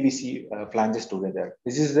PVC flanges together.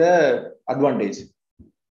 This is the advantage.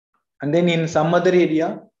 And then in some other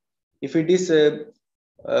area, if it is a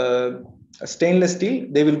stainless steel,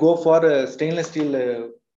 they will go for a stainless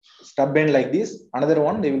steel stub end like this. Another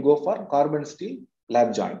one, they will go for carbon steel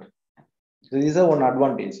lap joint. So this is a one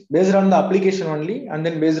advantage based on the application only, and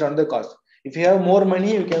then based on the cost. If you have more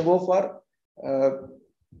money, you can go for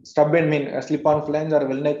stub end, slip-on flange or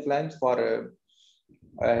weld neck flange for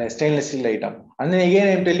stainless steel item. And then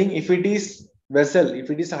again, I'm telling, if it is vessel, if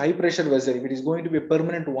it is a high pressure vessel, if it is going to be a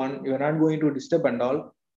permanent one, you are not going to disturb and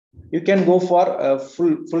all, you can go for a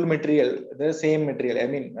full material, the same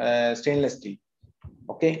material, stainless steel.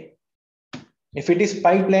 Okay. If it is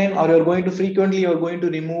pipeline or you're going to frequently, you're going to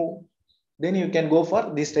remove, then you can go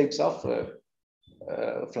for these types of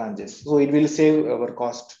flanges. So it will save our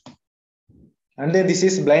cost. And then this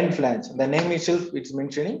is blind flange. The name itself, it's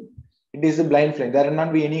mentioning, it is a blind flange. There will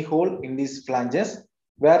not be any hole in these flanges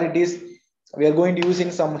where it is, we are going to use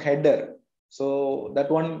in some header. So that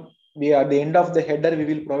one, we at the end of the header, we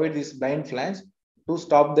will provide this blind flange to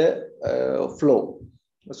stop the flow.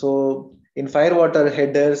 So in fire water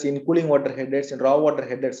headers, in cooling water headers, in raw water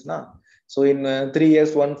headers, so in 3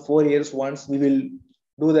 years, 4 years once, we will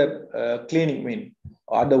do the cleaning.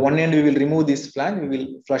 At the one end, we will remove this flange. We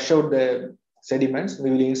will flush out the sediments. We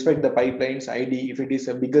will inspect the pipelines ID. If it is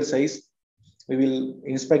a bigger size, we will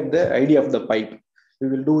inspect the ID of the pipe. We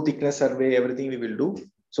will do thickness survey, everything we will do.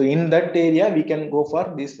 So in that area, we can go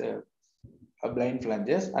for this blind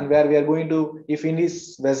flanges, and where we are going to, if in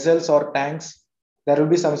these vessels or tanks, there will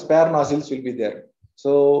be some spare nozzles will be there.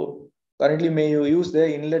 So currently, may you use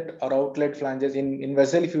the inlet or outlet flanges in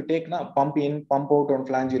vessel. If you take now, pump in, pump out on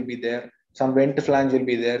flange will be there. Some vent flange will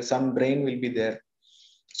be there. Some drain will be there.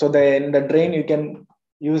 So in the drain, you can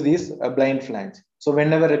use this blind flange. So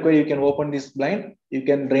whenever required, you can open this blind, you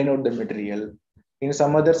can drain out the material. In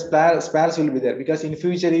some other spares will be there, because in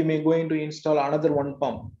future you may going to install another one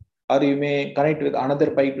pump, or you may connect with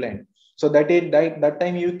another pipeline. So that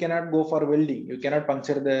time you cannot go for welding. You cannot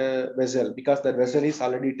puncture the vessel, because the vessel is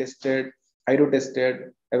already tested, hydro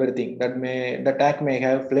tested, everything. The tank may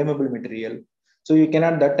have flammable material. So you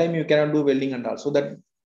cannot, that time you cannot do welding and all.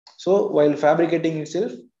 So while fabricating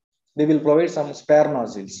itself, they will provide some spare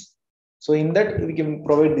nozzles. So in that, we can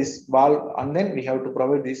provide this valve, and then we have to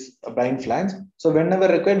provide this blind flange. So whenever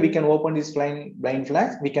required, we can open this blind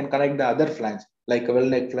flange. We can connect the other flange, like a well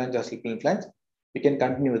neck flange or slip flange. We can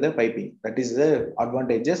continue with the piping. That is the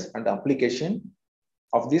advantages and the application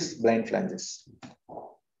of these blind flanges.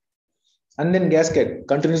 And then gasket.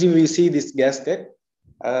 Continuously, we see this gasket.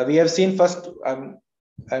 We have seen first. I'm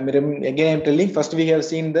telling. First, we have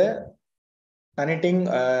seen the connecting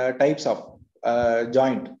types of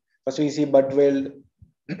joint. First, we see butt weld,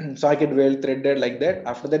 socket weld, threaded, like that.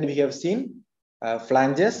 After that, we have seen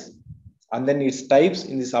flanges, and then its types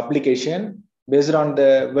in this application. Based on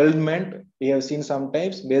the weldment, we have seen some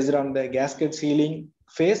types. Based on the gasket sealing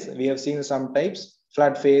phase, we have seen some types: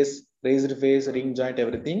 flat face, raised face, ring joint,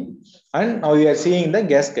 everything. And now we are seeing the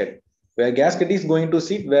gasket, where gasket is going to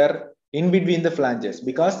sit where in between the flanges,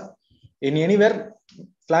 because in anywhere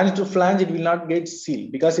flange to flange, it will not get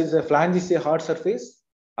sealed, because it's a flange is a hard surface,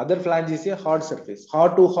 other flange is a hard surface.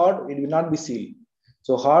 Hard to hard, it will not be sealed.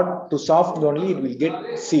 So hard to soft only, it will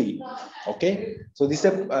get sealed. Okay. So this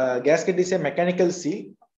gasket is a mechanical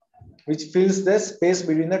seal which fills the space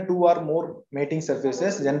between the two or more mating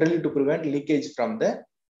surfaces, generally to prevent leakage from the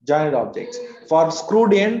jointed objects. For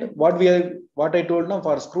screwed end, what I told now,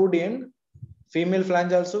 for screwed end, female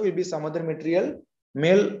flange also will be some other material.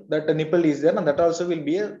 Male, that nipple is there, and that also will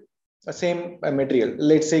be a same material.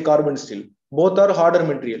 Let's say carbon steel. Both are harder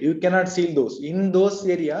material. You cannot seal those. In those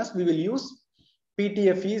areas, we will use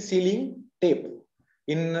PTFE sealing tape.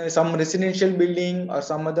 In some residential building or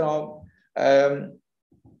some other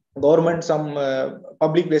government, some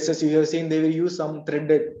public places, you have seen they will use some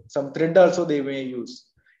thread also they may use.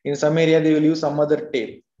 In some area, they will use some other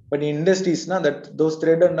tape. But in industries, that those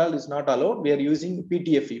thread and all is not allowed. We are using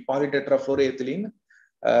PTFE, polytetrafluoroethylene.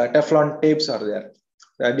 Teflon tapes are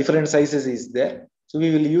there. Different sizes is there. So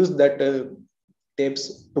we will use that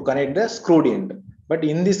tapes to connect the screwed end. But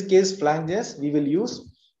in this case, flanges, we will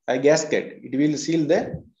use a gasket. It will seal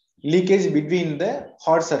the leakage between the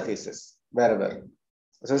hard surfaces wherever.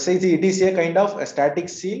 So say it is a kind of a static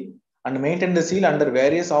seal and maintain the seal under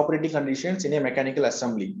various operating conditions in a mechanical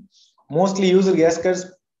assembly. Mostly used gaskets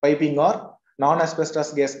piping or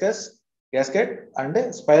non-asbestos gasket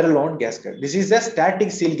and spiral wound gasket. This is a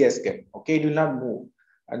static seal gasket. Okay, it will not move.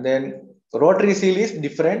 And then rotary seal is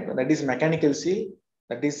different. That is mechanical seal.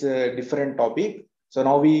 That is a different topic. So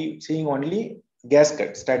now we seeing only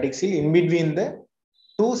gasket, static seal in between the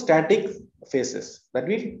two static faces. That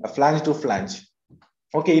means a flange to flange.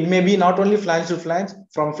 Okay, it may be not only flange to flange,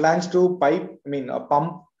 from flange to pipe, a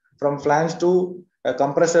pump, from flange to a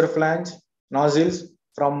compressor flange, nozzles,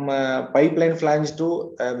 from pipeline flange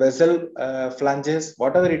to vessel flanges,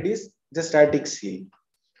 whatever it is, just static seal.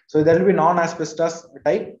 So there will be non-asbestos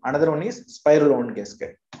type. Another one is spiral wound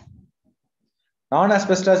gasket.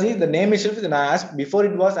 Non-asbestos is the name itself. Before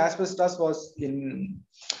it was asbestos was in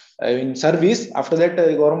service. After that,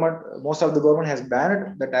 most of the government has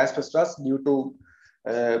banned that asbestos due to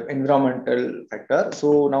environmental factor.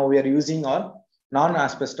 So now we are using all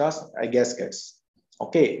non-asbestos gaskets.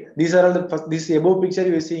 Okay, these are all this above picture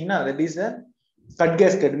you are seeing now. That is a cut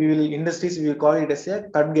gasket. Industries will call it as a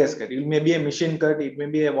cut gasket. It may be a machine cut. It may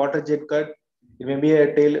be a water jet cut. It may be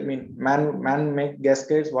a man-made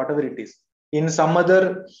gaskets. Whatever it is. In some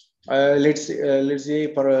other, let's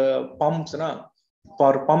say for pumps,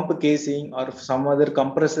 for pump casing or some other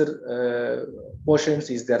compressor portions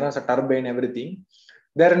is there, a turbine, everything.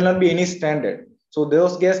 There will not be any standard. So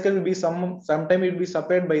those gaskets will be sometime it will be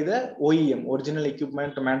supplied by the OEM, original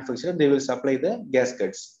equipment manufacturer. They will supply the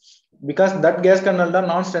gaskets, because that gasket are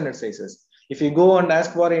non-standard sizes. If you go and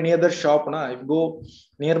ask for any other shop, if you go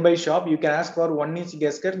nearby shop, you can ask for 1-inch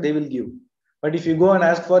gasket, they will give. But if you go and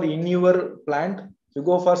ask for in your plant, you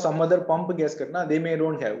go for some other pump gasket, they may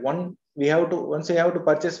don't have one. Once you have to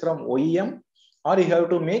purchase from OEM, or you have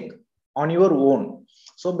to make on your own.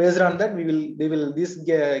 So based on that, this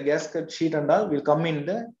gasket sheet and all will come in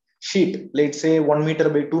the sheet. Let's say 1 meter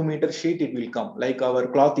by 2 meter sheet, it will come. Like our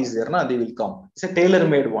cloth is there, they will come. It's a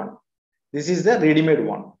tailor-made one. This is the ready-made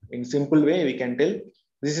one. In simple way, we can tell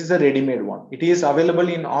this is the ready-made one. It is available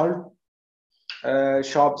in all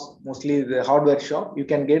shops, mostly the hardware shop. You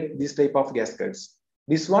can get this type of gaskets.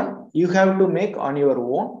 This one you have to make on your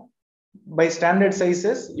own. By standard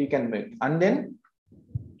sizes you can make, and then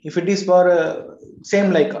if it is for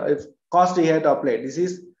same like cost you have to apply. This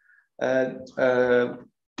is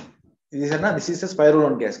this is a spiral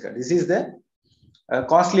wound gasket. This is the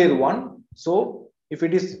costlier one. So if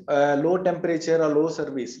it is low temperature or low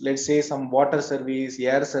service, let's say some water service,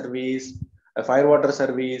 air service, fire water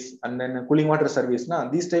service, and then cooling water service,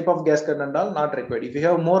 these type of gasket and all not required. If you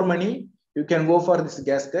have more money, you can go for this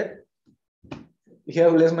gasket. If you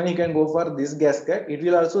have less money, you can go for this gasket. It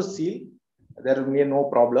will also seal. There will be no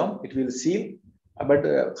problem. It will seal. But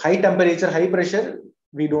high temperature, high pressure,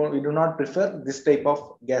 we do not prefer this type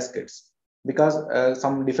of gaskets, because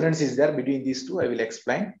some difference is there between these two. I will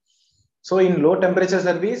explain. So in low temperature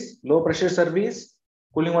service, low pressure service,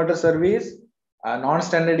 cooling water service,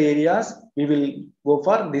 non-standard areas, we will go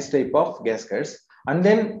for this type of gaskets. And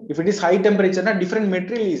then if it is high temperature, different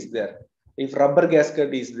material is there. If rubber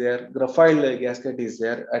gasket is there, graphite gasket is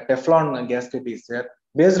there, a Teflon gasket is there,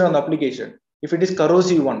 based on the application. If it is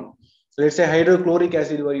corrosive one, let's say hydrochloric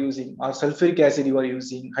acid you are using, or sulfuric acid you are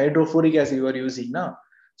using, hydrofluoric acid you are using,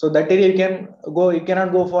 so that area you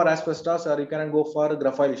cannot go for asbestos, or you cannot go for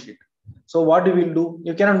graphite sheet. So what you will do,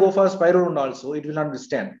 you cannot go for spiral wound also, it will not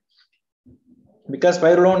withstand. Because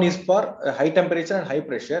spiral wound is for high temperature and high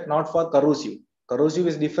pressure, not for corrosive. Corrosive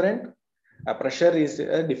is different, pressure is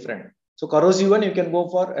different. So corrosive one, you can go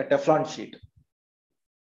for a Teflon sheet.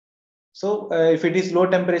 So if it is low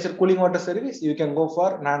temperature cooling water service, you can go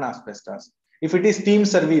for non-asbestos. If it is steam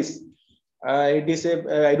service, it is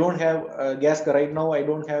I don't have a gasket right now. I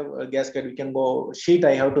don't have a gasket. We can go sheet.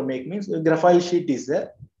 I have to make means graphite sheet is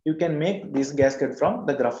there. You can make this gasket from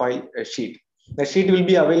the graphite sheet. The sheet will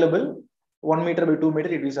be available 1 meter by 2 meter.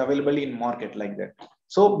 It is available in market like that.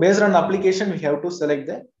 So based on application, we have to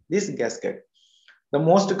select this gasket. The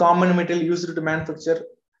most common material used to manufacture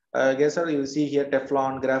gasket, you see here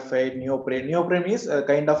Teflon, graphite, neoprene. Neoprene is a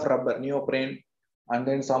kind of rubber, neoprene, and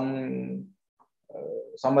then some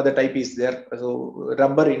other type is there. So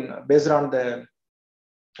rubber based on the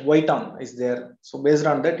white on is there. So based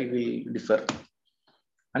on that, it will differ.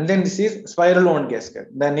 And then this is spiral wound gasket.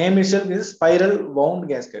 The name itself is spiral wound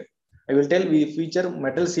gasket. I will tell we feature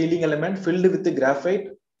metal sealing element filled with the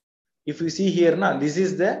graphite. If you see here, this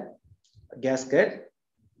is the gasket.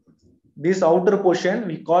 This outer portion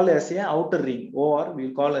we call as a outer ring, or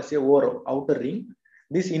we call as a outer ring.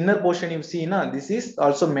 This inner portion you see, this is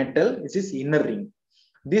also metal. This is inner ring.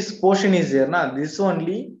 This portion is there, this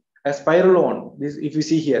only a spiral wound. This, if you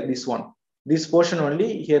see here, this one, this portion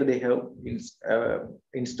only here they have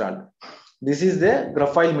installed. This is the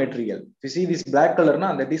graphite material. You see this black color,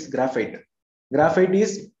 that is graphite. Graphite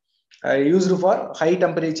is used for high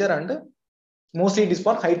temperature, and mostly it is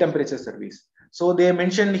for high temperature service. So they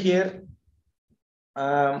mentioned here,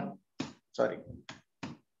 PTFE.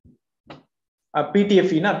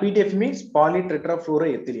 PTFE means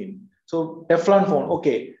polytetrafluoroethylene. So Teflon foam.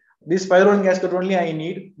 Okay, this spiral wound gasket only I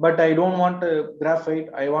need, but I don't want graphite.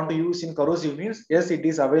 I want to use in corrosive means. Yes, it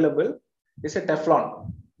is available. It's a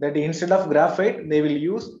Teflon. That instead of graphite, they will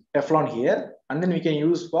use Teflon here, and then we can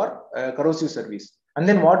use for corrosive service. And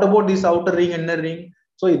then what about this outer ring, inner ring?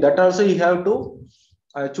 So that also you have to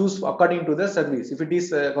choose according to the service. If it is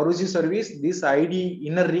corrosive service, this ID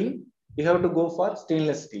inner ring, you have to go for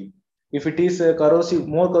stainless steel. If it is corrosive,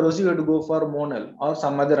 more corrosive, you have to go for monel or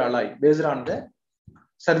some other alloy based on the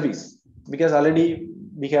service. Because already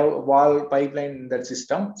we have wall pipeline in that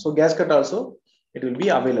system. So gasket also, it will be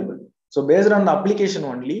available. So based on the application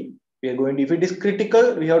only, we are going to, if it is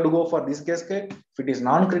critical, we have to go for this gasket. If it is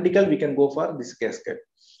non-critical, we can go for this gasket.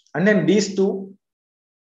 And then these two,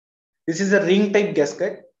 this is a ring type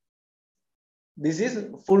gasket. This is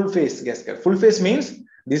full face gasket. Full face means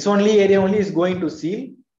this only area only is going to seal,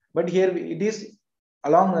 but here it is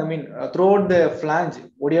along, throughout the flange,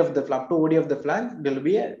 OD of the flap to OD of the flange, there will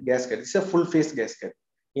be a gasket. It's a full face gasket.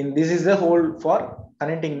 This is the hole for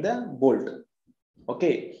connecting the bolt.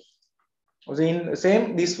 Okay. So in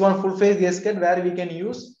same, this one full face gasket where we can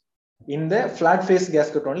use in the flat face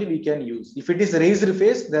gasket only we can use. If it is raised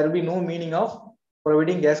face, there will be no meaning of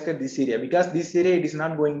providing gasket this area, because this area it is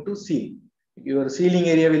not going to seal. Your sealing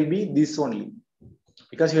area will be this only,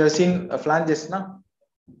 because you have seen flanges now.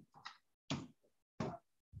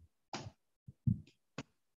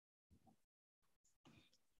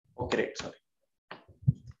 Okay, right. Sorry.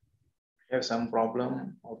 I have some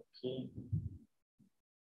problem. Okay.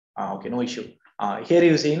 Okay, no issue. Here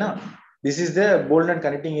you see now, this is the bolt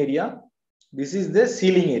connecting area. This is the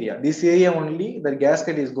sealing area. This area only the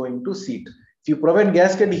gasket is going to seat. If you provide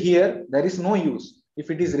gasket here, there is no use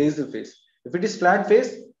if it is raised face. If it is flat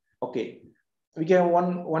face, okay. We can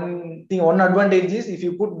one advantage is if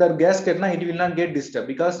you put the gasket now, it will not get disturbed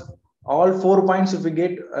because all 4 points if we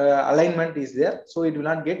get alignment is there, so it will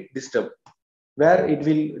not get disturbed where it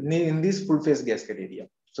will need in this full face gasket area.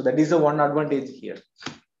 So that is the one advantage here.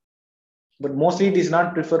 But mostly it is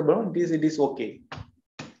not preferable. It is okay.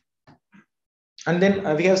 And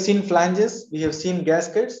then we have seen flanges, we have seen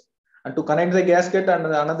gaskets, and to connect the gasket and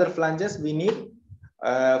another flanges, we need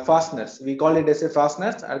fasteners. We call it as a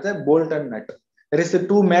fasteners as a bolt and nut. There is the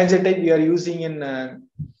two major type we are using in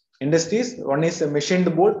industries. One is a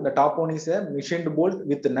machined bolt. The top one is a machined bolt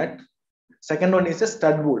with the nut. Second one is a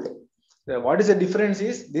stud bolt. What is the difference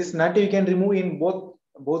is this nut you can remove in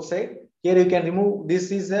both sides. Here you can remove.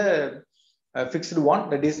 This is a fixed one,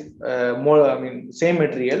 that is same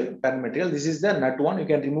material, pan material. This is the nut one, you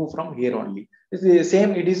can remove from here only. This is the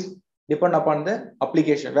same, it is depend upon the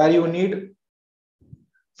application where you need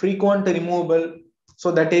frequent removable,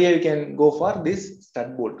 so that area you can go for this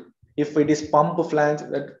stud bolt. If it is pump flange,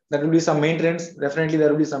 that will be some maintenance, definitely there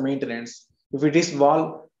will be some maintenance. If it is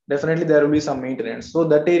valve, definitely there will be some maintenance. So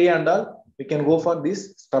that area and all, you can go for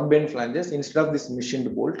this stub end flanges instead of this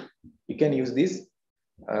machined bolt. You can use this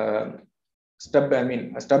stub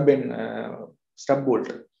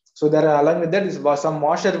bolt. So there are, along with that is some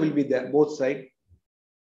washer will be there both side.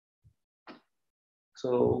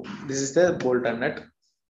 So this is the bolt and nut.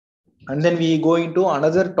 And then we go into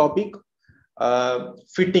another topic,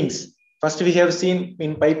 fittings. First we have seen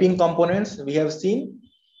in piping components, we have seen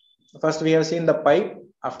the pipe.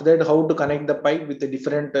 After that, how to connect the pipe with the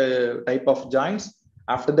different type of joints.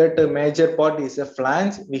 After that, major part is a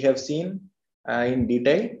flange. We have seen in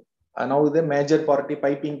detail. Now the major part,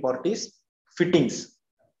 piping part is fittings.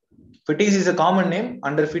 Fittings is a common name.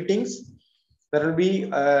 Under fittings, there will be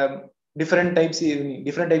different types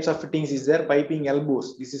of fittings is there. Piping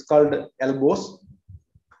elbows. This is called elbows.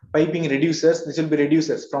 Piping reducers. This will be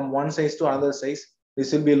reducers from one size to another size.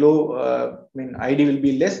 This will be low. ID will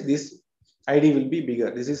be less. This ID will be bigger.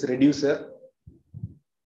 This is reducer.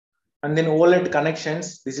 And then OLED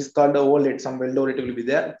connections. This is called OLED. Some weld it will be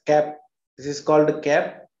there. Cap. This is called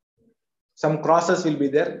cap. Some crosses will be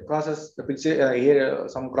there. Crosses. The picture here.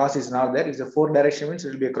 Some cross is not there. It's a 4 direction means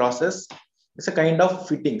it will be a crosses. It's a kind of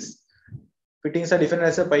fittings. Fittings are defined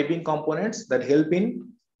as a piping components that help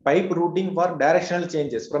in pipe routing for directional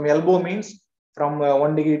changes. From elbow means from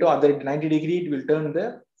 1 degree to other 90 degree, it will turn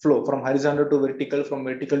the flow from horizontal to vertical, from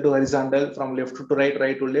vertical to horizontal, from left to right,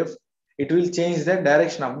 right to left. It will change the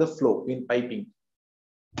direction of the flow in piping.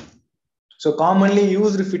 So commonly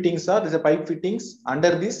used fittings are the pipe fittings.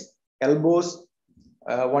 Under this, elbows,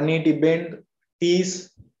 180 bend,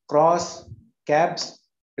 T's, cross, caps,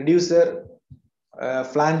 reducer,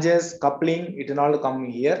 flanges, coupling, it will all come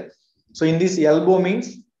here. So in this elbow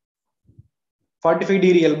means 45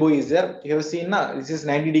 degree elbow is there. You have seen now, this is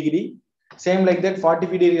 90 degree. Same like that,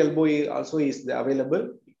 45 degree elbow also is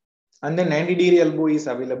available. And then 90 degree elbow is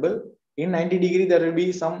available. In 90 degree, there will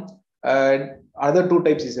be some other two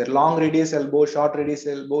types is there. Long radius elbow, short radius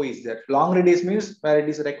elbow is there. Long radius means where it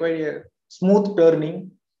is required a smooth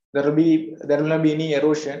turning. There will not be any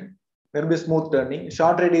erosion. There will be smooth turning.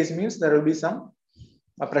 Short radius means there will be some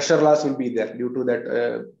pressure loss will be there due to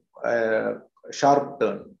that sharp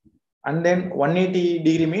turn. And then 180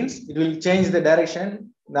 degree means it will change the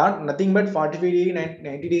direction. Nothing but 45 degree,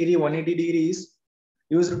 90 degree, 180 degree is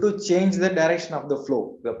used to change the direction of the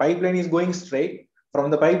flow. The pipeline is going straight. From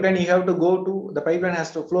the pipeline, you have to go to the pipeline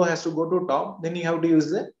flow has to go to top. Then you have to use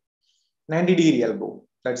the 90 degree elbow.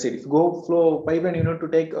 That's it. If you go flow pipeline, you need to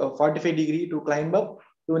take 45 degree to climb up.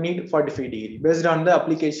 You need 45 degree. Based on the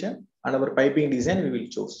application and our piping design, we will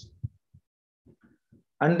choose.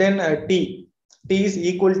 And then T. T is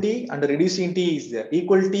equal T and reducing T is there.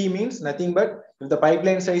 Equal T means nothing but if the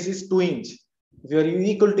pipeline size is 2 inch. If you are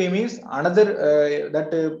equal T means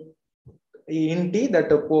another in T that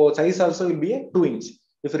size also will be a 2 inch.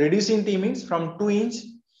 If reducing T means from 2 inch,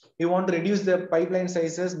 you want to reduce the pipeline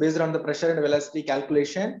sizes based on the pressure and velocity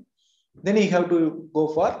calculation, then you have to go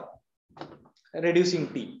for reducing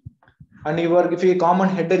T. And if a common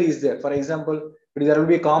header is there, for example, there will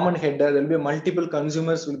be a common header, there will be multiple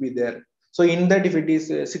consumers will be there. So in that, if it is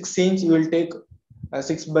 6 inch, you will take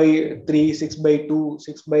 6 by 3, 6 by 2,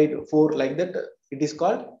 6 by 4 like that. It is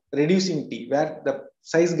called reducing T. Where the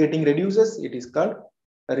size getting reduces, it is called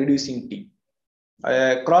reducing T.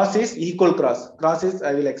 Cross is equal cross. Cross is,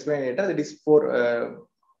 I will explain later. That is 4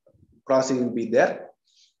 crosses will be there.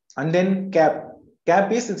 And then cap.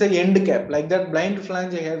 Cap is, it's a end cap. Like that blind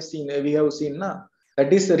flange I have seen, we have seen, na?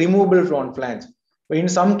 That is removable from flange. But in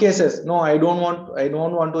some cases, no, I don't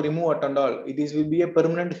want to remove it and all. It is will be a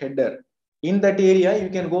permanent header. In that area, you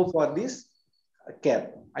can go for this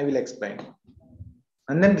cap. I will explain.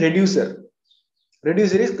 And then reducer.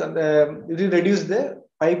 Reducer is, it will reduce the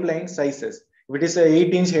pipeline sizes. If it is a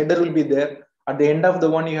 8-inch header will be there. At the end of the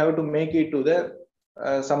one, you have to make it to the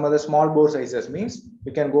some other small bore sizes, means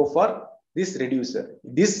you can go for this reducer.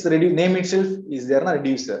 This name itself is there, na,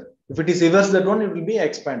 reducer. If it is reverse that one, it will be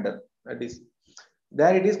expander. That is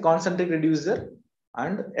there. It is concentric reducer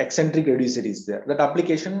and eccentric reducer is there. That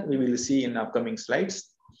application we will see in upcoming slides.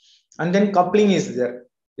 And then coupling is there.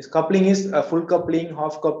 This coupling is a full coupling,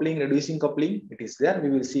 half coupling, reducing coupling. It is there. We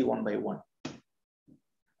will see one by one.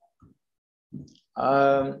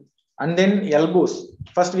 And then elbows.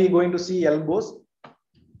 First, we are going to see elbows.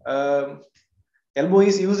 Elbow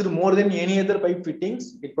is used more than any other pipe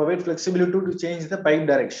fittings. It provides flexibility to change the pipe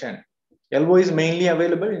direction. Elbow is mainly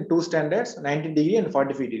available in 2 standards, 90 degree and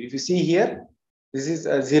 45 degree. If you see here, this is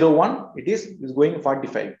 01, it is going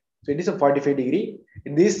 45. So it is a 45 degree.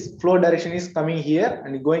 This flow direction is coming here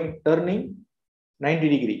and turning 90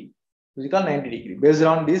 degree. We call 90 degree. Based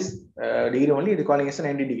on this degree only, it is calling as a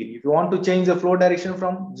 90 degree. If you want to change the flow direction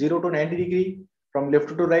from 0 to 90 degree, from left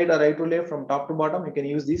to right or right to left, from top to bottom, you can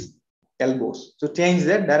use these elbows. To change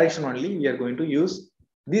that direction only, we are going to use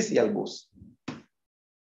these elbows.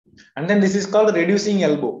 And then this is called reducing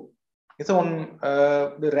elbow. It's on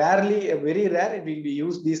very rare, it will be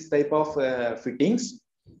used this type of fittings.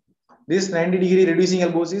 This 90 degree reducing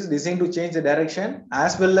elbows is designed to change the direction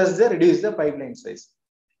as well as reduce the pipeline size.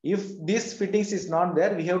 If this fittings is not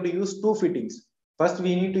there, we have to use 2 fittings. First,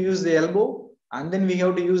 we need to use the elbow and then we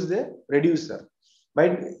have to use the reducer.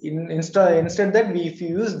 But instead that, if you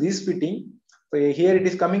use this fitting, so here it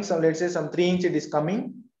is coming, so let's say some 3 inch it is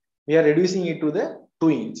coming, we are reducing it to the 2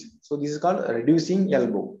 inch. So this is called reducing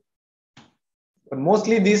elbow. But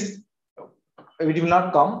mostly this, it will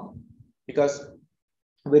not come because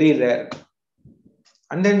very rare.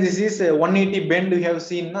 And then this is a 180 bend we have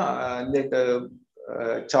seen that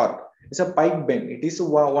chart. It's a pipe bend. It is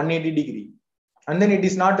 180 degree. And then it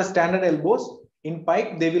is not a standard elbows. In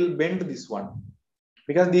pipe, they will bend this one.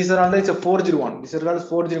 Because these are all, it's a forged one. These are all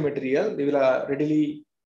forged material. They will readily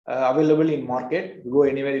available in market. You go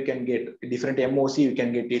anywhere, you can get different MOC, you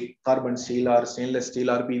can get it, carbon steel or stainless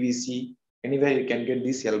steel or PVC. Anywhere you can get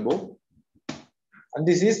this elbow. And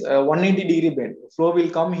this is a 180 degree bend. Flow will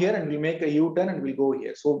come here and will make a U-turn and will go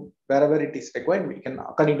here. So wherever it is required, we can,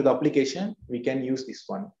 according to the application, we can use this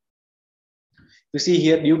one. You see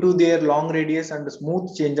here, due to their long radius and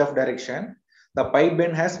smooth change of direction, the pipe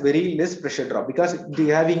bend has very less pressure drop because it is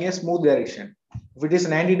having a smooth direction. If it is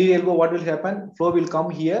 90 degree elbow, what will happen? Flow will come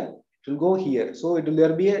here, it will go here. So it will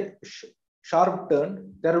there be a sharp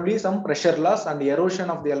turn. There will be some pressure loss and the erosion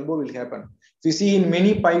of the elbow will happen. If you see in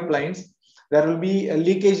many pipelines, there will be a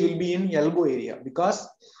leakage will be in elbow area because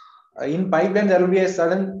in pipeline there will be a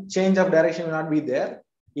sudden change of direction will not be there.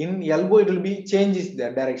 In elbow it will be changes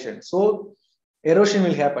the direction. So erosion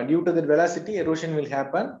will happen due to the velocity. Erosion will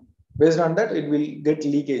happen. Based on that, it will get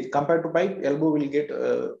leakage. Compared to pipe, elbow will get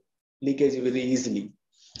leakage very easily.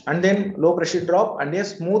 And then low pressure drop and a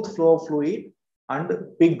smooth flow of fluid and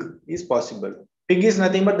pig is possible. Pig is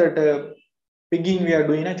nothing but that pigging we are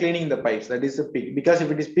doing, cleaning the pipes. That is a pig. Because if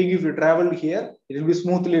it is pig, if you travel here, it will be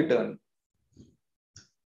smoothly turned.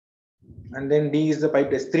 And then D is the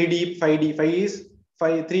pipe test. 3D, 5D. 5 is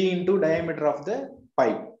 3 into diameter of the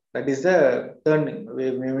pipe. That is the turn. We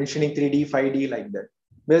are mentioning 3D, 5D like that.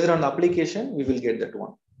 Based on the application, we will get that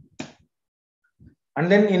one. And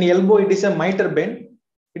then in elbow, it is a miter bend.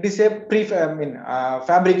 It is a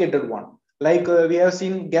fabricated one. Like we have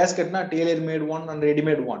seen gasket, tailor-made one and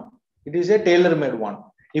ready-made one. It is a tailor-made one.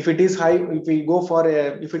 If it is high, if we go for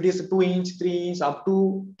if it is 2 inch, 3 inch, up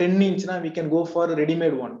to 10 inch, we can go for a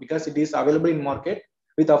ready-made one because it is available in market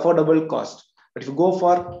with affordable cost. But if you go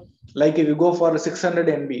for, like if you go for 600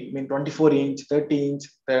 NB, 24 inch, 30 inch,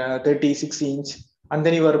 36 inch, and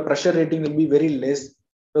then your pressure rating will be very less.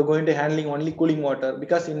 You're going to handling only cooling water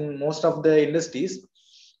because in most of the industries,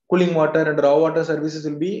 cooling water and raw water services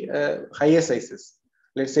will be higher sizes.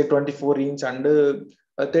 Let's say 24 inch and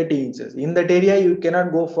 30 inches. In that area, you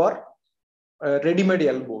cannot go for ready-made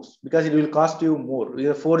elbows because it will cost you more. With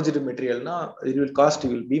a forged material, it will cost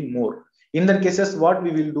you will be more. In that cases, what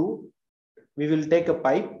we will do, we will take a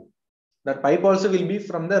pipe. That pipe also will be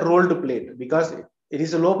from the rolled plate because it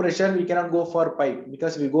is a low pressure, we cannot go for pipe,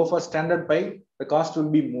 because we go for standard pipe, the cost will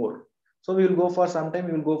be more. So we will go for sometime,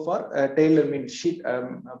 we will go for a tailor sheet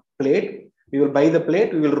plate. We will buy the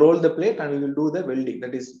plate, we will roll the plate, and we will do the welding.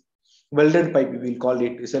 That is welded pipe, we will call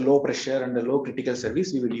it. It's a low pressure and a low critical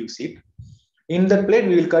service. We will use it. In that plate,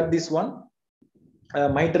 we will cut this one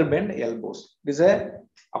miter bend elbows. This is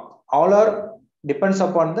all our depends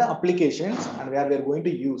upon the applications and where we are going to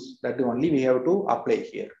use. That only we have to apply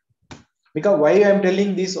here. Because why I am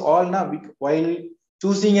telling this all now, while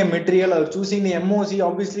choosing a material or choosing the MOC,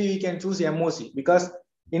 obviously we can choose MOC, because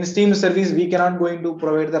in steam service we cannot going to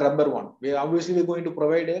provide the rubber one. We obviously we're going to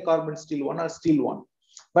provide a carbon steel one or steel one.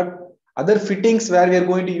 But other fittings where we are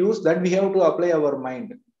going to use, that we have to apply our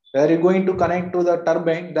mind. Where you're going to connect to the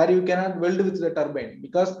turbine, there you cannot weld with the turbine,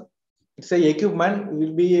 because it's a equipment,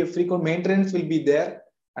 will be a frequent maintenance will be there,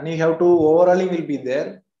 and you have to overhauling will be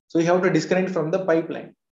there. So you have to disconnect from the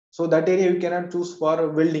pipeline. So that area you cannot choose for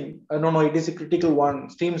welding. No, it is a critical one.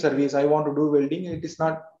 Steam service, I want to do welding. It is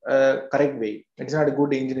not a correct way. It is not a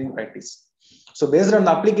good engineering practice. So based on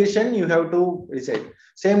the application, you have to decide.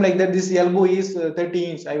 Same like that, this elbow is 30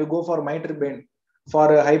 inch. I will go for miter bend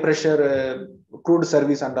for a high pressure crude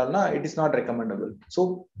service and all. No, it is not recommendable.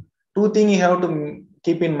 So two things you have to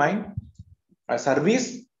keep in mind: a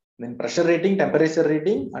service, then pressure rating, temperature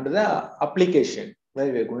rating, and the application where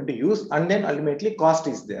we are going to use, and then ultimately cost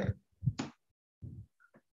is there.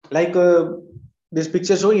 Like this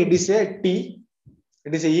picture showing, it is a T,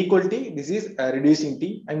 it is a equal T, this is reducing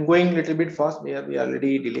T. I'm going a little bit fast, we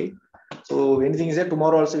already delayed. So anything is there,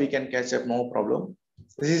 tomorrow also we can catch up, no problem.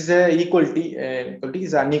 This is a equal T, equal T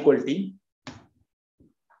is unequal T.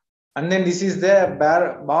 And then this is the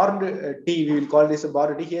barred T, we will call this a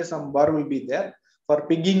barred T. Here some bar will be there. For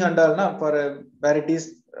pigging and all, for where it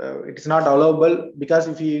is not allowable, because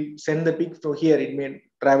if you send the pig to here, it may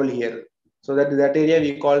travel here. So that area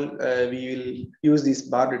we call, we will use this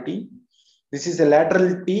barred T. This is a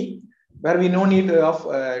lateral T, where we no need of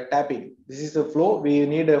tapping. This is the flow. We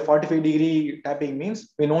need a 45-degree tapping,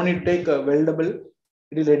 means we no need to take a weldable.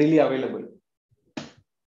 It is readily available.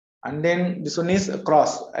 And then this one is a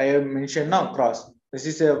cross. I have mentioned now cross. This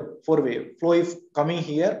is a four-way flow. If coming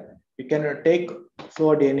here, you can take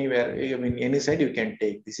flow at anywhere. I mean, any side you can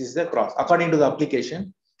take. This is the cross according to the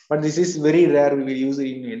application. But this is very rare. We will use it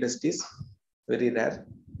in industries. Very rare.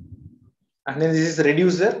 And then this is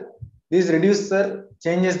reducer. This reducer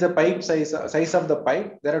changes the pipe size of the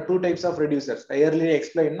pipe. There are two types of reducers. I earlier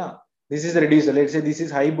explained now. This is the reducer. Let's say this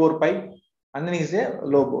is high bore pipe, and then is a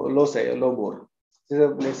low bore.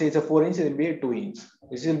 Let's say it's a 4 inch, it will be a 2 inch.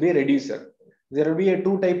 This will be a reducer. There will be a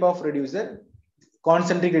two type of reducer: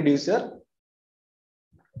 concentric reducer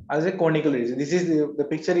as a conical reducer. This is the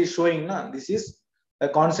picture is showing now. This is a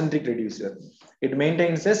concentric reducer. It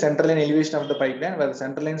maintains the central line elevation of the pipeline, where the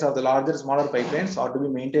central lines of the larger, smaller pipelines ought to be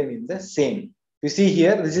maintained in the same. You see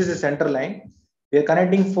here, this is the center line. We are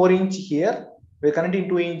connecting 4 inch here. We are connecting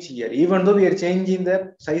 2 inch here. Even though we are changing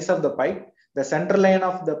the size of the pipe, the center line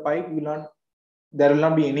of the pipe will not. There will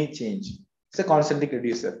not be any change. It's a concentric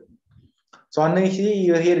reducer. So on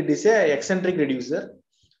here it is a eccentric reducer.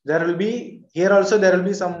 There will be here also there will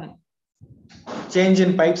be some change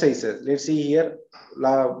in pipe sizes. Let's see here,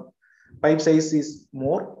 pipe size is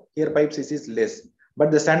more. Here pipe size is less.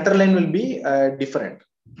 But the center line will be different.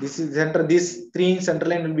 This is center. This 3 inch center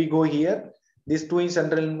line will be go here. This 2 inch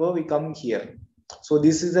center line will come here. So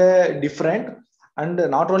this is a different. And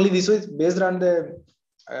not only this is based on the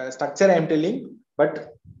structure I am telling.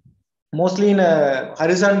 But mostly in a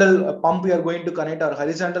horizontal pump, we are going to connect our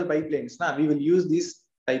horizontal pipelines. Now we will use this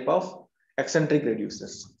type of eccentric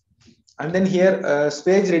reducers. And then here,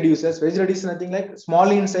 swage reducer. Swage reducer is nothing like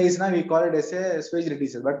small in size. Now we call it as a swage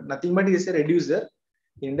reducer, but nothing but it is a reducer.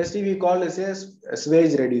 In industry, we call it as a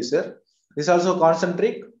swage reducer. This is also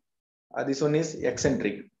concentric. This one is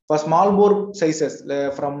eccentric. For small bore sizes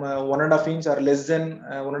from 1.5 inch or less than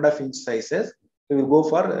 1.5 inch sizes, we will go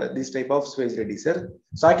for this type of swage reducer.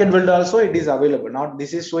 Socket weld also it is available. Not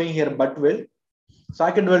this is showing here butt weld.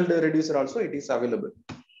 Socket weld reducer also it is available.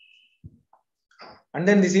 And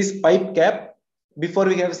then this is pipe cap. Before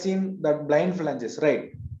we have seen that blind flanges,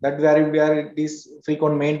 right? That where it is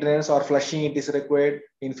frequent maintenance or flushing it is required.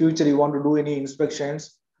 In future you want to do any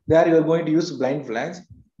inspections, there you are going to use blind flange.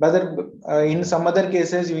 But in some other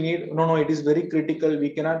cases you need it is very critical. We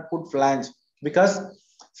cannot put flange, because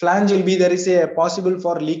flange will be there is a possible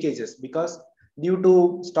for leakages, because due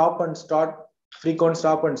to stop and start, frequent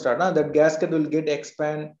stop and start, that gasket will get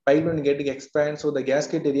expand, pipe will get expand. So the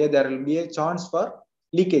gasket area there will be a chance for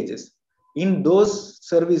leakages. In those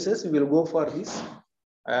services, we will go for this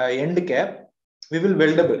end cap. we will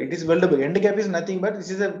weldable. It is weldable. End cap is nothing but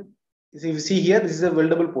this is a, if you see here, this is a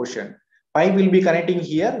weldable portion. Pipe will be connecting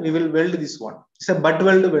here. We will weld this one. It's a butt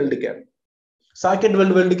weld cap. Socket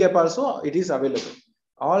weld cap also it is available.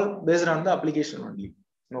 All based on the application only.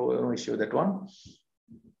 No issue that one.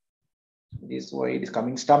 This why it is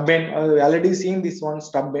coming stub bend. We already seen this one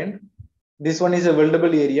stub bend. This one is a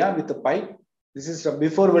weldable area with the pipe. This is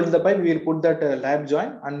before weld the pipe. We will put that lap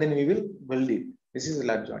joint and then we will weld it. This is a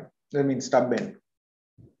lap joint. That means stub bend.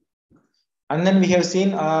 And then we have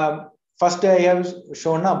seen first I have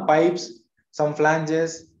shown pipes, some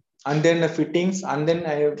flanges, and then the fittings, and then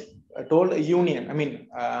I have told union. I mean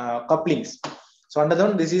couplings. So under that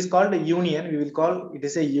one, this is called a union. We will call it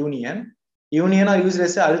is a union. Union are used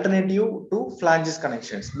as an alternative to flanges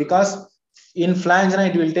connections because in flange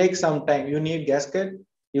it will take some time. You need gasket,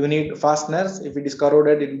 you need fasteners. If it is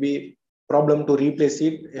corroded, it will be problem to replace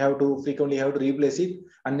it. You have to frequently replace it,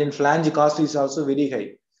 and then flange cost is also very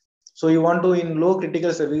high. So you want to in low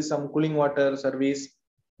critical service, some cooling water service,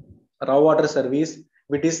 raw water service,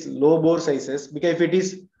 which is low bore sizes. Because if it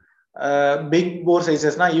is big bore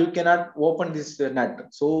sizes, now you cannot open this nut.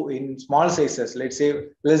 So in small sizes, let's say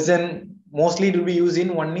less than, mostly it will be used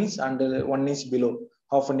in 1 inch and 1 inch below,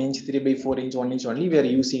 half an inch, 3/4 inch, 1 inch only. We are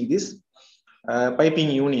using this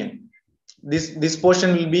piping union. This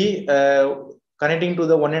portion will be connecting to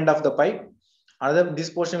the one end of the pipe. This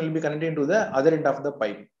portion will be connecting to the other end of the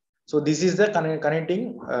pipe. So this is the connecting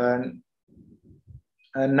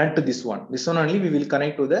nut to this one. This one only we will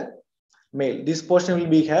connect to the male. This portion will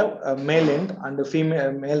be have a male end and a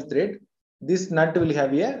female male thread. This nut will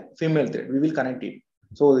have a female thread. We will connect it.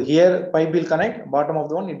 So here pipe will connect. Bottom of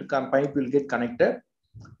the one, pipe will get connected.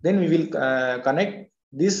 Then we will connect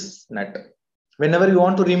this nut. Whenever you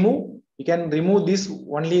want to remove, you can remove this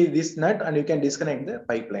only this nut and you can disconnect the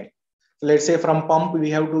pipeline. So let's say from pump we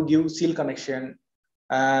have to give seal connection.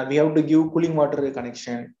 We have to give cooling water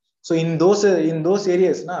connection. So in those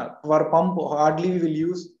areas, for pump hardly we will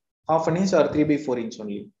use half an inch or 3/4 inch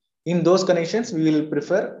only. In those connections, we will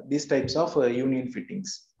prefer these types of union fittings.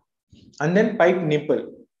 And then pipe nipple.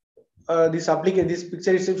 This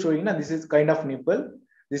picture is showing this is kind of nipple.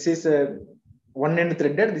 This is one end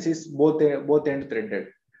threaded. This is both end threaded.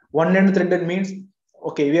 One end threaded means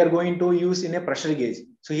okay, we are going to use in a pressure gauge.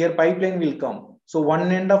 So here pipeline will come. So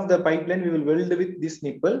one end of the pipeline we will weld with this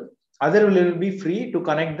nipple. Other will be free to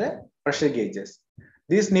connect the pressure gauges.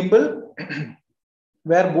 This nipple,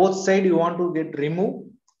 where both side you want to get removed.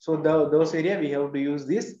 So those area we have to use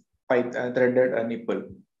this pipe threaded nipple.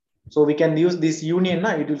 So we can use this union.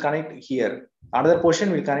 It will connect here. Another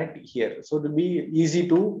portion will connect here. So it will be easy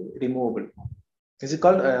to removable. This is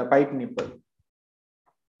called pipe nipple.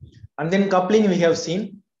 And then coupling we have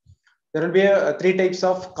seen. There will be 3 types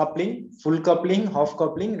of coupling: full coupling, half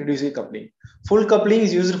coupling, reduced coupling. Full coupling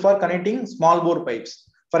is used for connecting small bore pipes.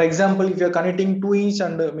 For example, if you are connecting 2 inch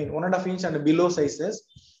and 1.5 inch and below sizes,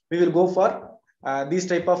 we will go for this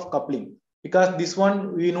type of coupling. Because this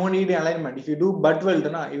one we no need alignment. If you do butt weld,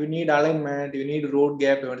 you need alignment, you need road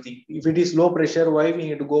gap, everything. If it is low pressure, why we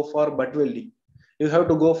need to go for butt welding? You have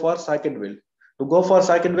to go for socket weld. To go for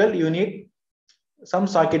socket weld, you need some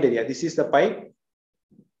socket area. This is the pipe.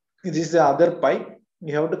 This is the other pipe.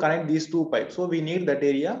 You have to connect these 2 pipes. So we need that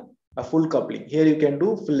area, a full coupling. Here you can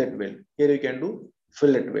do fillet weld. Here you can do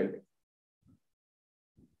fillet weld.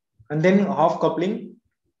 And then half coupling.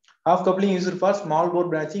 Half coupling is used for small bore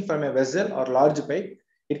branching from a vessel or large pipe.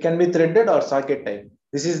 It can be threaded or socket type.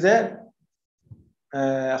 This is the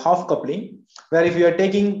half coupling, where if you are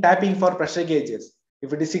taking tapping for pressure gauges,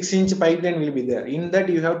 if it is 6-inch pipeline will be there. In that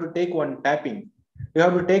you have to take one tapping. You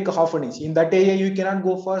have to take half an inch. In that area, you cannot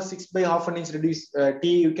go for 6/half an inch reduce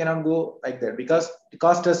T. You cannot go like that because it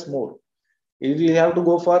costs us more. If you have to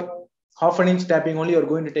go for half an inch tapping only, you're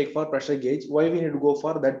going to take for pressure gauge. Why we need to go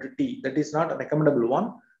for that T? That is not a recommendable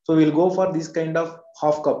one. So we'll go for this kind of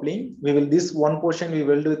half coupling. We will this one portion we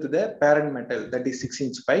weld with the parent metal, that is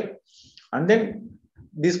 6-inch pipe, and then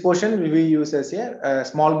this portion will be used as a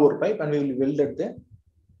small bore pipe, and we will weld at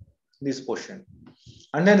this portion.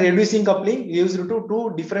 And then reducing coupling used to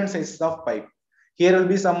 2 different sizes of pipe. Here will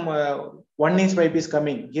be some 1-inch pipe is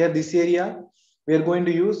coming. Here this area we are going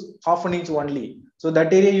to use half an inch only. So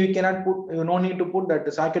that area you cannot put. You no need to put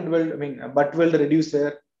that socket weld. Butt weld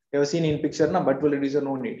reducer. You have seen in picture, butt weld reducer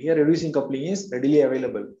no need. Here reducing coupling is readily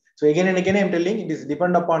available. So again and again I am telling it is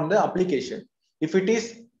depend upon the application. If it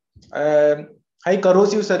is high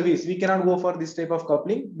corrosive service, we cannot go for this type of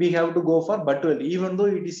coupling. We have to go for butt weld, even though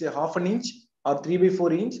it is a half an inch or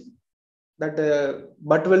 3/4 inch. That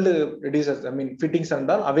butt weld reducers, fittings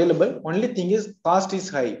and all available. Only thing is cost is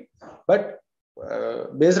high, but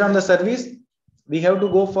based on the service, we have to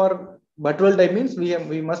go for butt weld type means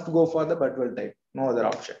we must go for the butt weld type, no other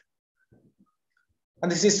option.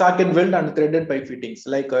 And this is socket weld and threaded pipe fittings.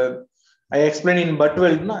 Like I explained in butt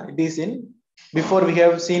weld, na, it is in, before we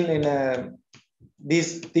have seen in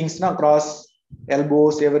these things, na, cross,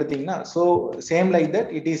 elbows, everything. Na. So same like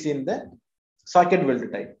that, it is in the socket weld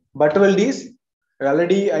type. Butt weld is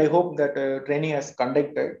already, I hope that training has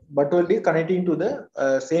conducted. Butt weld is connecting to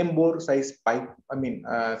the same bore size pipe,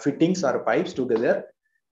 fittings or pipes together.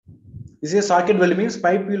 This is socket weld means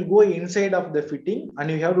pipe will go inside of the fitting and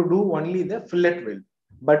you have to do only the fillet weld.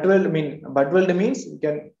 Butt weld means you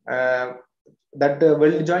can that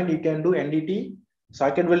weld joint you can do NDT.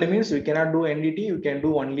 Socket weld means you cannot do NDT, you can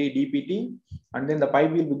do only DPT, and then the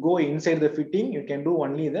pipe will go inside the fitting. You can do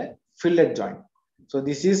only the fillet joint. So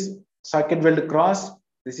this is socket weld cross.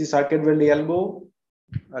 This is socket weld elbow.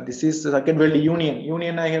 This is socket weld union.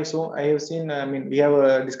 Union I have seen. We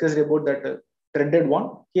have discussed about that threaded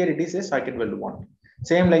one. Here it is a socket weld one.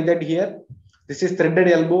 Same like that here. This is threaded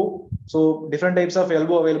elbow. So different types of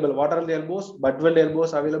elbow available. What are the elbows? Butt weld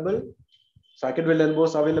elbows available. Socket weld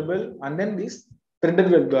elbows available. And then this threaded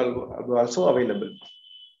weld elbow also available.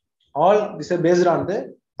 All this is based on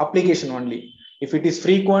the application only. If it is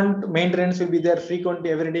frequent, maintenance will be there frequent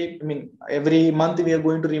every day. Every month we are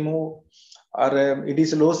going to remove, or it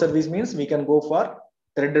is low service means we can go for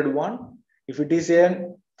threaded one. If it is a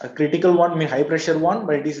critical one, high pressure one,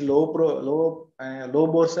 but it is low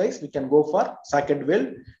bore size, we can go for socket weld.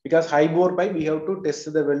 Because high bore pipe we have to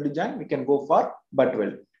test the weld joint, we can go for butt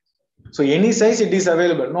weld. So any size it is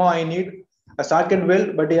available. No, I need a socket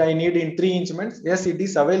weld, but I need in 3 inch means. Yes, it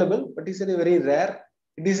is available, but it's very rare.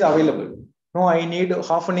 It is available. No, I need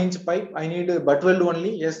half an inch pipe. I need a butt weld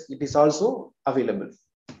only. Yes, it is also available.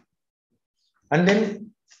 And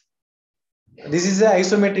then this is an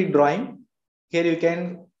isometric drawing. Here you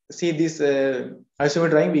can see this isometric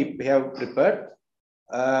drawing we have prepared.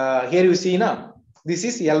 Here you see now, this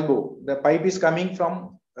is elbow. The pipe is coming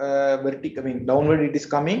from downward it is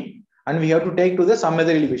coming, and we have to take to the some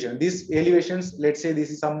other elevation. These elevations, let's say this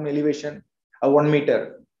is some elevation 1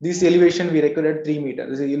 meter. This elevation we required 3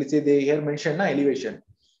 meters. Let's say they here mentioned elevation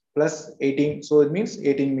plus 18. So it means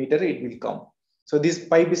 18 meter it will come. So this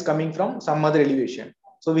pipe is coming from some other elevation.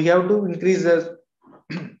 So we have to increase the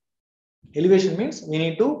elevation means we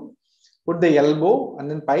need to put the elbow and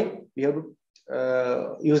then pipe. We have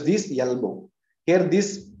to use this elbow. Here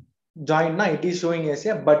this joint now it is showing as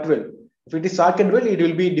a butt weld. If it is socket weld, it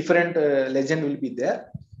will be different legend will be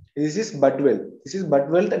there. This is butt weld. This is butt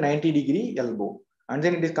weld 90-degree elbow. And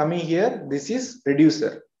then it is coming here. This is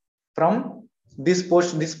reducer. From this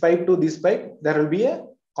portion, this pipe to this pipe, there will be a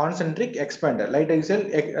concentric expander. Like I said,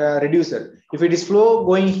 reducer. If it is flow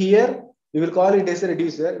going here, we will call it as a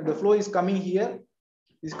reducer. If the flow is coming here,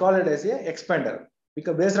 is called it as a expander.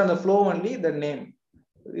 Because based on the flow only, the name.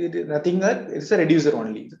 Nothing that it's a reducer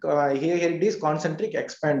only. Here it is concentric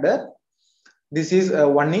expander. This is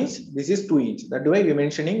 1 inch. This is 2 inch. That's why we are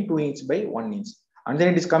mentioning 2 inch by 1 inch. And then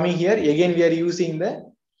it is coming here. Again, we are using the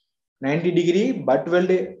 90-degree butt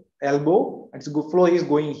weld elbow. Its flow is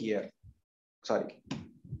going here. Sorry.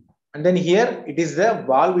 And then here it is the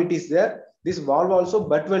valve. It is there. This valve also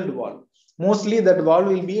butt weld valve. Mostly that valve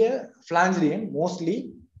will be a flanged end.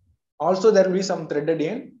 Mostly. Also there will be some threaded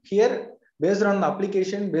end. Here, based on the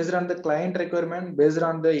application, based on the client requirement, based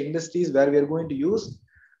on the industries where we are going to use,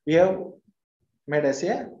 we have made as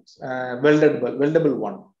a weldable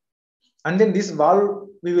one. And then this valve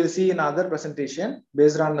we will see in other presentation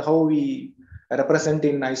based on how we represent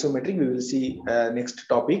in isometric. We will see next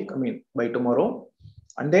topic. By tomorrow.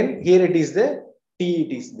 And then here it is the T.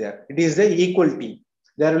 It is there. It is the equal T.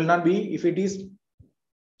 There will not be, if it is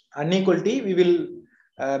unequal T, we will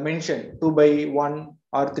mention 2 by 1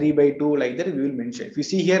 or 3 by 2 like that. We will mention. If you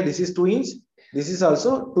see here, this is 2 inch. This is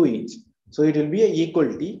also 2 inch. So it will be a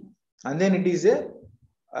equal T. And then it is a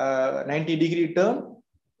 90-degree turn.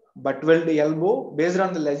 Butt weld elbow based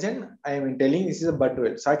on the legend. I am telling this is a butt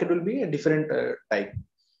weld. Socket will be a different type.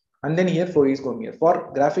 And then here flow is going here.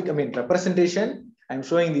 For graphic, representation, I am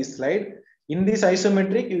showing this slide. In this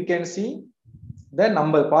isometric, you can see the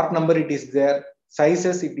number, part number it is there.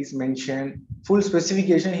 Sizes it is mentioned. Full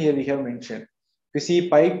specification here we have mentioned. If you see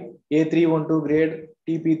pipe A312 grade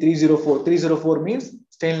TP304. 304 means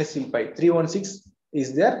stainless steel pipe. 316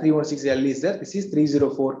 is there. 316L is there. This is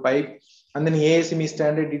 304 pipe. And then ASME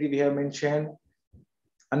standard we have mentioned.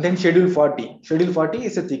 And then schedule 40. Schedule 40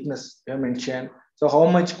 is a thickness we have mentioned. So how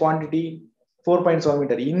much quantity? 4.7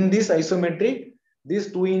 meter. In this isometric,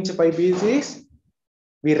 this 2 inch pipe is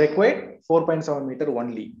we require 4.7 meter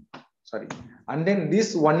only. Sorry. And then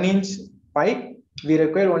this 1 inch pipe, we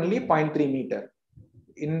require only 0.3 meter.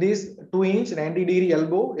 in this 2-inch 90-degree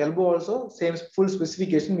elbow also same full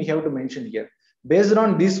specification we have to mention here. Based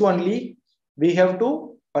on this only, we have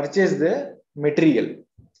to purchase the material,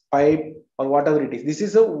 pipe or whatever it is. This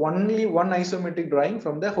is only one isometric drawing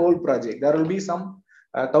from the whole project. There will be some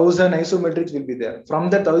 1,000 isometrics will be there. From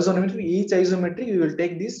the 1,000 isometric, each isometric we will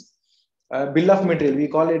take this bill of material. We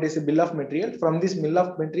call it as a bill of material. From this bill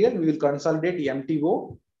of material, we will consolidate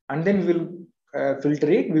MTO and then we will filter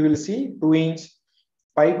it. We will see 2-inch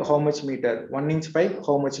pipe how much meter, 1-inch pipe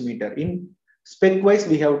how much meter. In spec wise,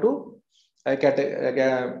 we have to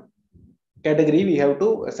category we have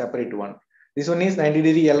to separate one. This one is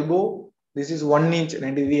 90-degree elbow. This is 1-inch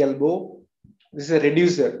 90-degree elbow. This is a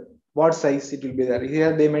reducer. What size it will be there?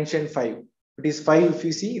 Here they mentioned 5. It is 5. If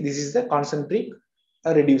you see, this is the concentric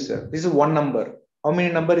reducer. This is one number. How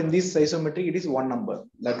many number in this isometric? It is one number.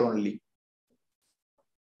 That only.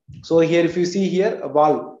 So here, if you see here, a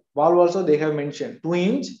valve also they have mentioned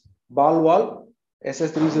 2-inch ball valve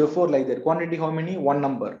SS304 like that. Quantity how many? One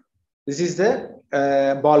number. This is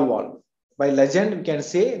the ball valve. By legend, we can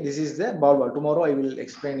say this is the ball valve. Tomorrow I will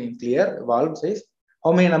explain in clear. Valve says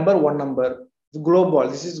how many number? One number. The globe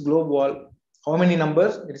valve. This is globe valve. How many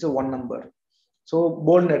numbers? It is a one number. So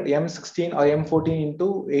bolt nut M16 or M14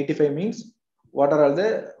 into 85 means what are all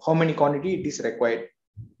the how many quantity it is required.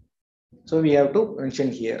 So we have to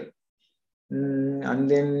mention here. And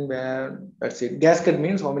then that's it. Gasket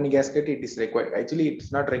means how many gasket it is required. Actually,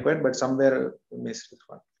 it's not required, but somewhere we missed this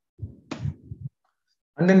one.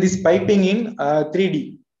 And then this piping in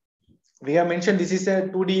 3D. We have mentioned this is a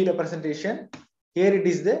 2D representation. Here it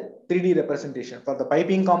is the 3D representation. For the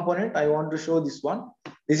piping component, I want to show this one.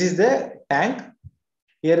 This is the tank.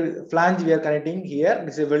 Here flange we are connecting here.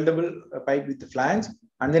 This is a weldable pipe with the flange.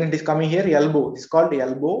 And then it is coming here elbow. It's called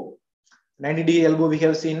elbow. 90-degree elbow we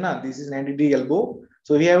have seen now. This is 90-degree elbow.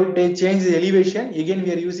 So we have to change the elevation. Again,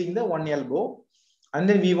 we are using the one elbow. And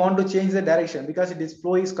then we want to change the direction because this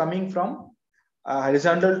flow is coming from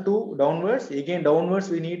horizontal to downwards. Again, downwards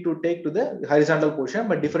we need to take to the horizontal portion,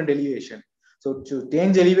 but different elevation. So to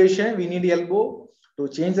change elevation, we need elbow. To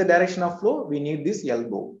change the direction of flow, we need this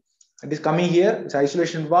elbow. It is coming here. It's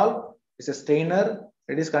isolation valve. It's a strainer.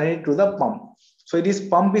 It is connected to the pump. So this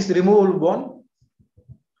pump is removable one.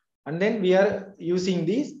 And then we are using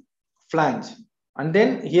this flange. And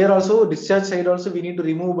then here also discharge side also we need to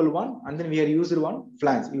removable one. And then we are used one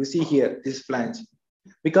flange. You see here this flange.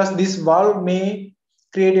 Because this valve may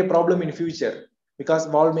create a problem in future because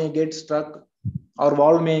valve may get stuck or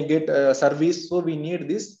valve may get service. So we need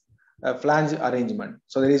this flange arrangement.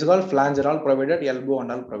 So there is called flange are all provided, elbow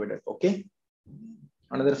and all provided. Okay.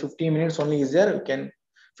 Another 15 minutes only is there. You can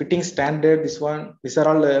fitting standard. This one, these are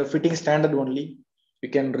all fitting standard only. You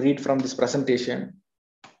can read from this presentation.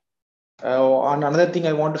 On another thing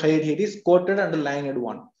I want to highlight here is coated and lined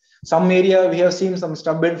one. Some area we have seen some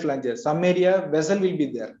stub and flanges. Some area vessel will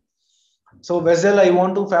be there. So vessel, I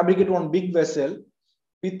want to fabricate one big vessel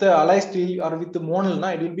with the alloy steel or with the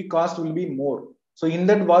monol. It will be cost will be more. So in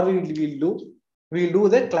that what we will do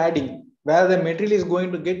the cladding where the material is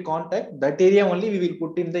going to get contact. That area only we will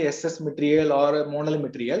put in the SS material or monol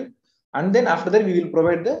material, and then after that we will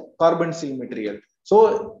provide the carbon steel material.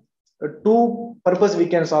 So two purpose we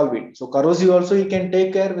can solve it. So corrosive also you can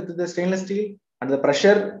take care with the stainless steel. And the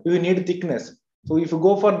pressure, you need thickness. So if you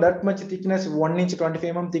go for that much thickness, 1-inch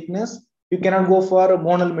 25 mm thickness, you cannot go for a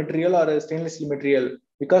monol material or a stainless steel material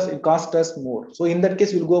because it costs us more. So in that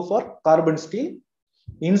case, we'll go for carbon steel.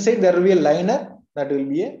 Inside there will be a liner that will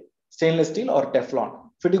be a stainless steel or Teflon.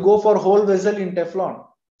 If you go for whole vessel in Teflon,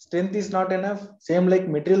 strength is not enough. Same like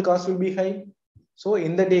material cost will be high. So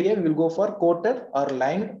in that area, we will go for coated or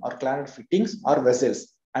lined or cladded fittings or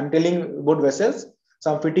vessels. I'm telling about vessels.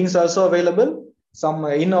 Some fittings also available. Some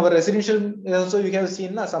in our residential also you have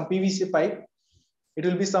seen some PVC pipe. It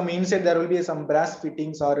will be some inside there will be some brass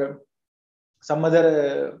fittings or some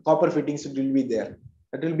other copper fittings it will be there.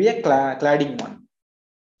 That will be a cladding one.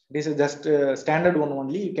 This is just a standard one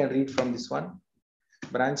only. You can read from this one.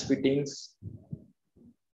 Branch fittings.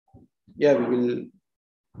 Yeah, we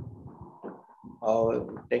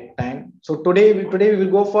will take time. So today we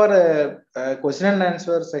will go for question and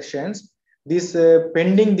answer sessions. This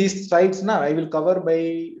pending these slides now I will cover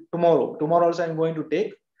by tomorrow. Tomorrow also I'm going to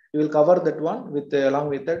take. We will cover that one with along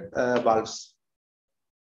with that valves.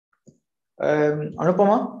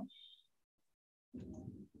 Anupama.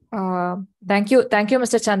 Thank you,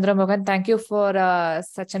 Mr. Chandramohan. Thank you for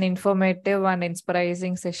such an informative and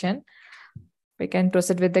inspiring session. We can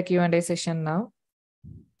proceed with the Q&A session now.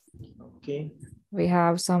 Okay. We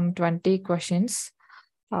have some 20 questions.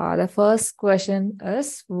 The first question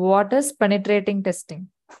is, what is penetrating testing?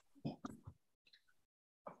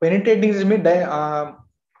 penetrating is mean a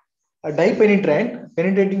dye penetrant.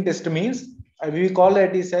 Penetrating test means we call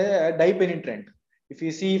it is a dye penetrant. If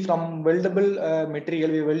you see from weldable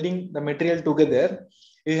material, we welding the material together.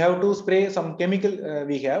 We have to spray some chemical.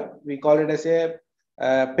 We call it as a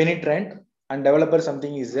penetrant, and developer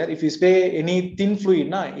something is there. If you spray any thin fluid,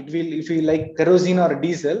 it will, if you like kerosene or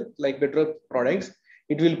diesel, like petrol products,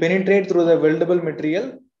 it will penetrate through the weldable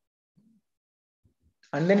material.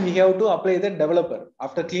 And then we have to apply the developer.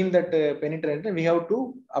 After clean that penetrant, we have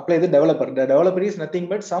to apply the developer. The developer is nothing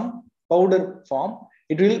but some powder form.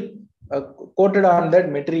 It will coated on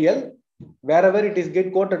that material. Wherever it is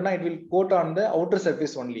get coated, it will coat on the outer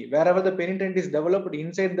surface only. Wherever the penetrant is developed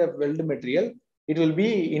inside the weld material, it will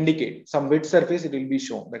be indicate some wet surface. It will be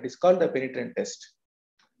shown. That is called the penetrant test.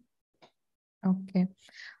 Okay.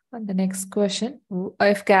 And the next question: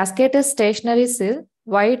 if gasket is stationary seal,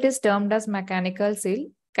 why it is termed as mechanical seal?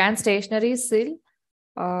 Can stationary seal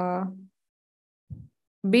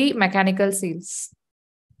be mechanical seals?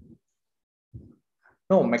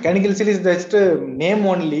 No, mechanical seal is just name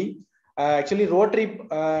only. Actually, rotary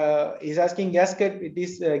is asking gasket. It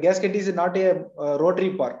is gasket is not a rotary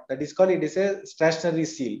part. That is called, it is a stationary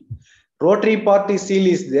seal. Rotary part is seal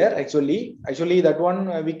is there. Actually that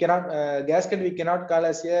one we cannot gasket we cannot call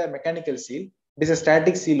as a mechanical seal. It is a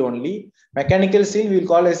static seal only. Mechanical seal we will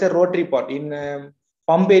call as a rotary part. In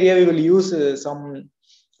pump area we will use some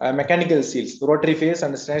mechanical seals. Rotary phase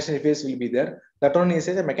and stationary phase will be there. That one is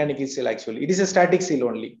a mechanical seal. Actually, it is a static seal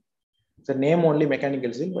only. It's a name only,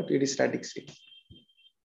 mechanical seal, but it is static seal.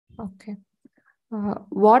 Okay.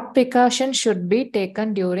 What precaution should be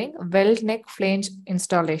taken during weld neck flange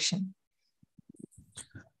installation?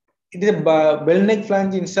 It is a weld neck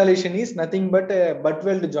flange installation is nothing but a butt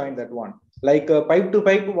weld joint. That one, like pipe to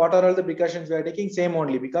pipe, what are all the precautions we are taking? Same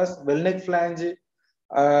only, because weld neck flange,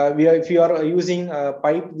 if you are using a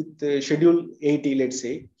pipe with schedule 80, let's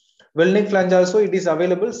say, weld neck flange also it is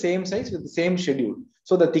available same size with the same schedule.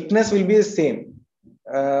 So the thickness will be the same.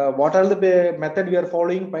 What are the method we are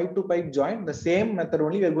following? Pipe to pipe joint, the same method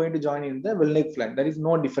only we are going to join in the weld neck flange. That is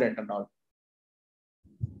no different at all.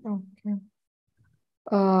 Okay.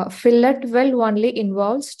 Fillet weld only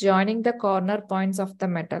involves joining the corner points of the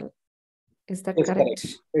metal. Is that correct?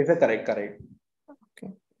 Is that correct?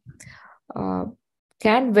 Okay.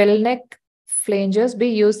 Can weld neck flanges be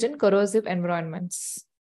used in corrosive environments?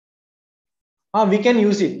 We can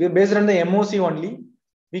use it based on the MOC only.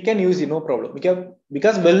 We can use it, no problem.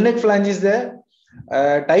 Because weld neck flange is the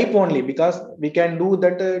type only, because we can do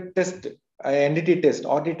that test, NDT test,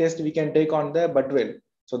 RT test. We can take on the butt weld.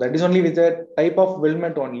 So that is only with the type of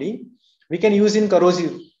weldment only. We can use in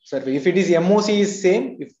corrosive surface. If it is MOC is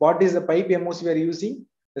same, if what is the pipe MOC we are using,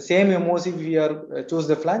 the same MOC we are choose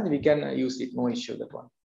the flange, we can use it. No issue that one.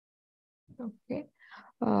 Okay.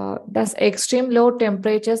 Does extreme low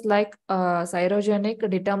temperatures like cryogenic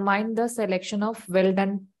determine the selection of weld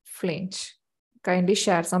and flange? Kindly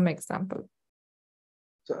share some example.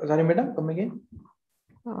 Sorry, madam, come again.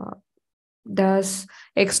 Does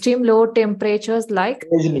extreme low temperatures like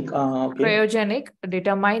cryogenic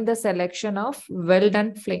determine the selection of weld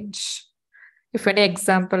and flange? If any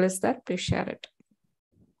example is there, please share it.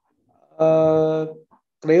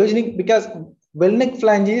 Cryogenic, because weld neck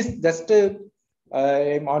flange is just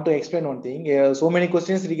I want to explain one thing. So many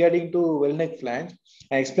questions regarding to weld neck flange.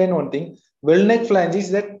 I explain one thing. Weld neck flange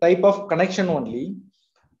is that type of connection only.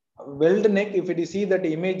 Weld neck, if you see that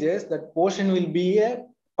images, that portion will be a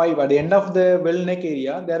pipe. At the end of the weld neck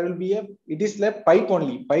area, there will be it is like pipe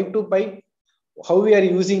only. Pipe to pipe. How we are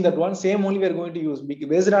using that one, same only we are going to use.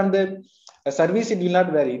 Based on the service, it will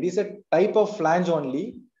not vary. It is a type of flange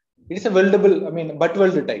only. It is a weldable, butt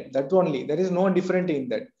weld type. That only. There is no different in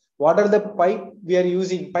that. What are the pipe we are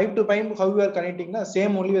using? Pipe to pipe, how we are connecting?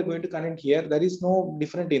 Same only we are going to connect here. There is no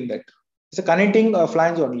different in that. It's a connecting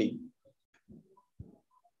flange only.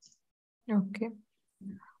 Okay.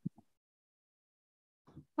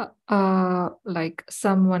 Like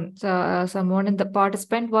someone in the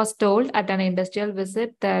participant was told at an industrial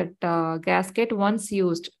visit that gasket once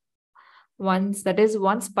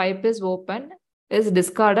pipe is open is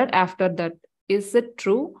discarded after that. Is it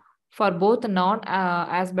true for both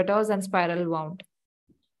non-asbestos and spiral wound?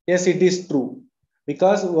 Yes, it is true.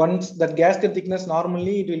 Because once that gasket thickness,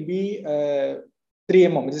 normally it will be 3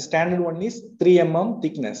 mm. The standard one is 3 mm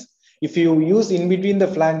thickness. If you use in between the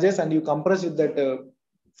flanges and you compress with that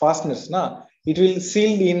fasteners, it will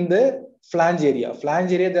seal in the flange area.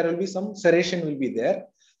 Flange area, there will be some serration will be there.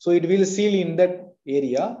 So it will seal in that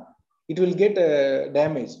area. It will get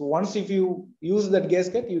damaged. So once if you use that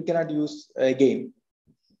gasket, you cannot use again.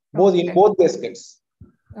 Both gaskets.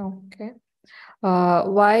 Okay.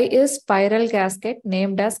 Why is spiral gasket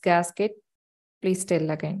named as gasket? Please tell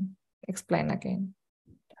again. Explain again.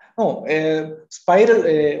 No, spiral.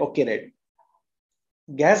 Okay, right.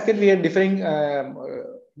 Gasket we are differing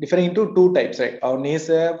into two types, right? One is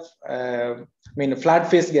flat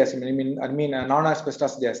face gasket.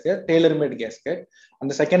 Non-asbestos gasket, tailor-made gasket, and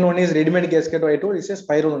the second one is ready-made gasket. I told is a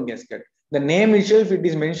spiral gasket. The name itself it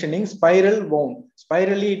is mentioning spiral wound.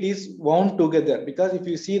 Spirally it is wound together, because if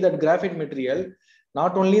you see that graphite material,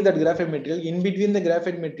 not only that graphite material, in between the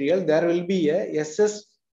graphite material there will be a SS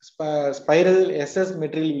spiral SS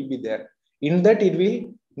material will be there. In that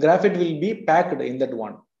graphite will be packed in that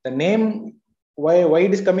one. The name why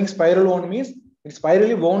it is coming spiral wound means it's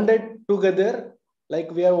spirally wounded together, like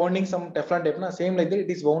we are wounding some Teflon tape. Same like that, it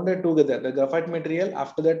is wounded together. The graphite material,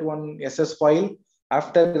 after that one SS foil,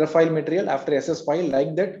 after graphite material, after SS foil,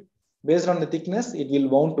 like that, based on the thickness, it will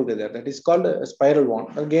wound together. That is called a spiral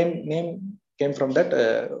wound. Again, name came from that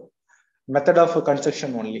method of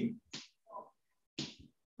construction only.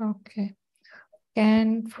 Okay.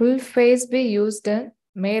 Can full face be used in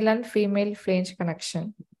male and female flange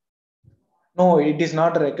connection? No, it is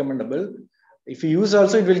not recommendable. If you use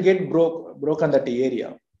also, it will get broken that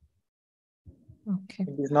area. Okay.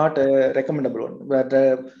 It is not recommendable. But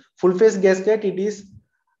full face gasket, it is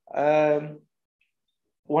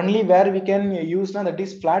only where we can use now, that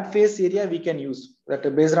is flat face area we can use.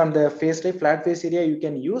 That based on the face type, flat face area you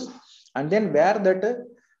can use, and then where that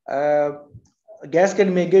gasket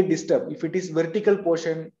may get disturbed. If it is vertical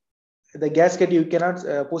portion, the gasket you cannot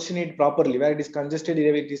position it properly. Where it is congested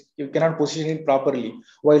area, you cannot position it properly.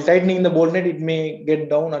 While tightening the bolt net, it may get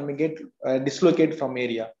down and may get dislocated from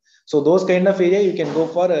area. So those kind of area you can go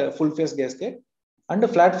for a full face gasket, and the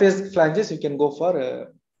flat face flanges you can go for a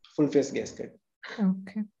full face gasket.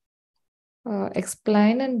 Okay.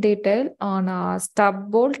 Explain in detail on a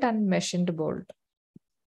stub bolt and machined bolt.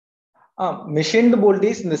 Machined bolt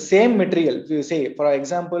is in the same material. If you say, for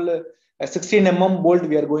example, a 16 mm bolt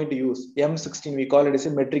we are going to use, M16, we call it as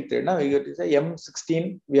a metric thread. Now it is a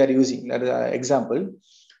M16 we are using, that is an example.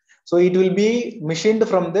 So it will be machined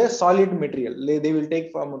from the solid material. They will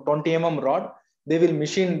take from 20 mm rod, they will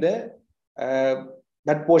machine the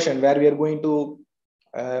that portion where we are going to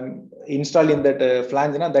install in that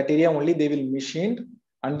flange, that area only they will machined,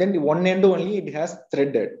 and then the one end only it has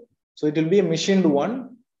threaded. So it will be a machined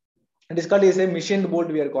one. It is called as a machined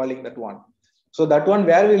bolt, we are calling that one. So that one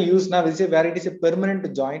where we'll use now is where it is a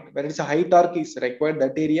permanent joint, where it is a high torque is required,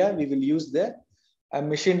 that area we will use the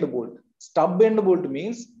machined bolt. Stub end bolt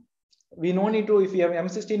means we no need to, if you have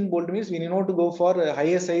M16 bolt means we need not to go for a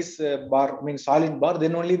higher size bar, solid bar,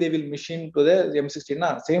 then only they will machine to the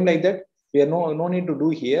M16. Same like that, we have no need to do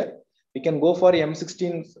here. We can go for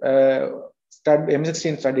M16 stud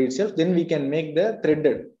itself, then we can make the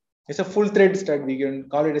threaded. It's a full thread stud, we can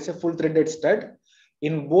call it as a full threaded stud.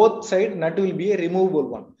 In both sides, nut will be a removable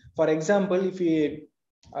one. For example, if you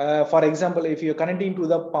connecting to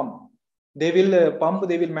the pump, they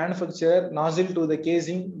will manufacture nozzle to the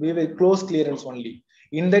casing with a close clearance only.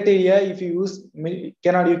 In that area, if you use, you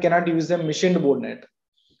cannot use the machined bolt net.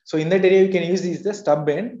 So in that area, you can use the stub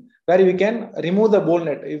end, where you can remove the bolt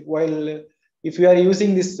net. If you are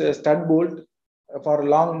using this stud bolt for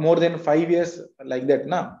more than 5 years like that,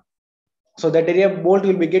 so that area bolt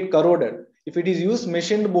will be get corroded. If it is used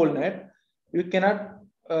machined bolt net, you cannot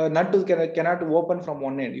cannot open from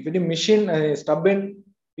one end. If it is machine stub end,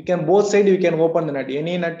 you can both sides you can open the nut.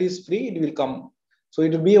 Any nut is free, it will come. So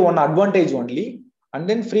it will be one advantage only. And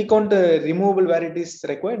then frequent removable where it is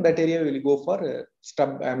required, that area will go for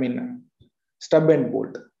stub end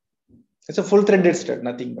bolt. It's a full threaded stud,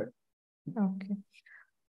 nothing but. Okay.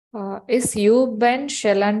 Is U-bend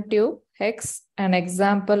shell and tube hex an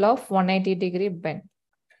example of 180-degree bend?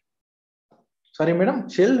 Sorry, madam,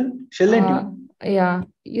 shell and tube. Yeah,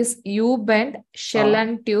 is U-bend shell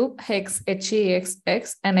and tube hex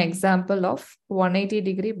HEXX an example of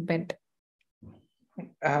 180-degree bend?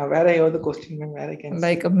 Where I have the question, where I can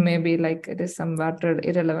like see. Maybe like it is somewhat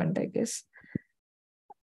irrelevant, I guess.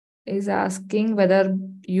 Is asking whether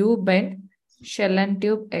U-bend shell and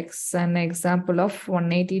tube X an example of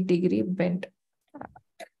 180-degree bend.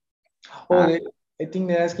 I think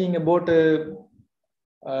they're asking about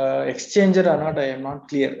exchanger or not. I am not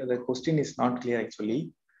clear. The question is not clear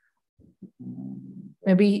actually.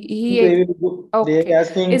 Maybe they're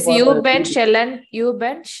asking is U-bend shell and tube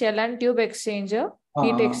exchanger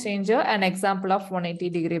heat exchanger an example of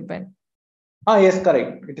 180-degree bend? Yes,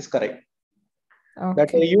 correct. It is correct. Okay.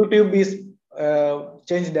 That U-tube is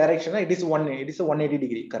change direction. It is a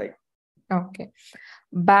 180-degree, correct. Okay.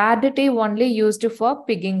 Bad tip only used for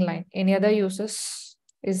pigging line. Any other uses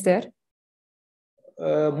is there?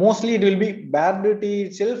 mostly it will be bare duty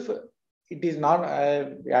itself. It is not.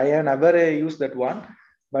 I have never used that one,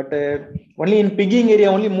 but only in pigging area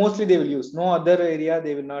only mostly they will use. No other area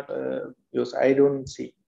they will not use. I don't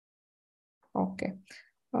see. Okay.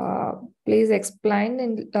 Please explain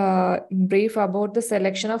in brief about the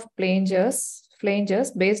selection of flangers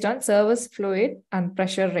based on service fluid and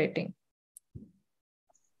pressure rating.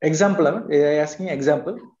 Example, asking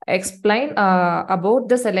example. Explain about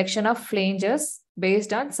the selection of flangers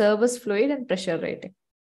based on service fluid and pressure rating.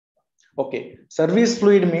 Okay, service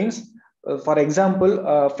fluid means, for example,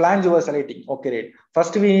 flange was selecting. Okay, right.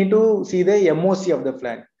 First we need to see the MOC of the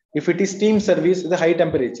flange. If it is steam service, the high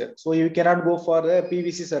temperature, so you cannot go for the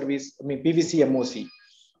PVC service. I mean PVC MOC.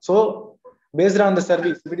 So based on the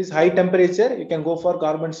service, if it is high temperature, you can go for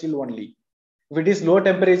carbon steel only. If it is low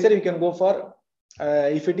temperature, you can go for.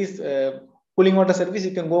 If it is cooling water service,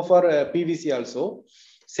 you can go for PVC also.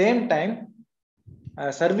 Same time,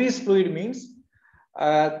 service fluid means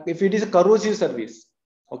if it is a corrosive service.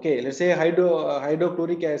 Okay, let's say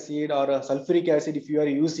hydrochloric acid or sulfuric acid, if you are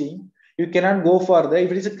using, you cannot go for the,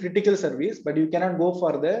 if it is a critical service, but you cannot go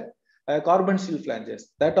for the carbon steel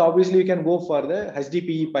flanges. That obviously you can go for the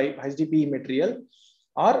HDPE pipe, HDPE material,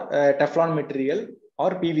 or Teflon material,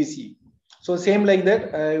 or PVC. So same like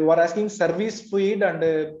that, you are asking service fluid and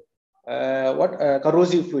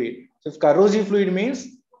corrosive fluid. So if corrosive fluid means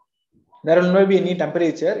there will not be any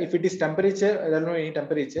temperature. If it is temperature, there will not be any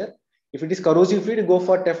temperature. If it is corrosive fluid, go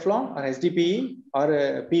for Teflon or HDPE or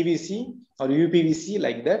PVC or UPVC,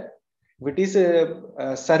 like that. If it is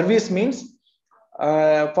service means,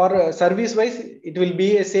 for service wise, it will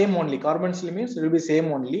be a same only. Carbon steel means it will be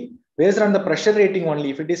same only based on the pressure rating only.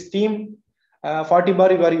 If it is steam 40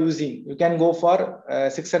 bar you are using, you can go for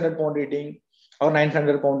 600 pound rating or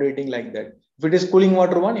 900 pound rating, like that. If it is cooling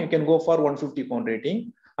water one, you can go for 150 pound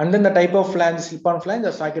rating. And then the type of flange, slip-on flange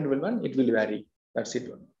or socket weld one, it will vary. That's it.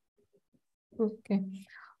 Okay.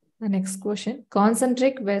 The next question: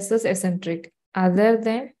 concentric versus eccentric. Other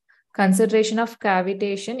than consideration of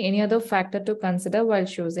cavitation, any other factor to consider while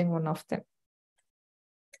choosing one of them?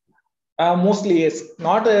 Mostly yes.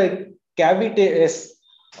 Not a cavitation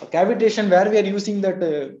where we are using that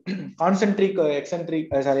concentric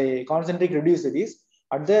concentric reducer is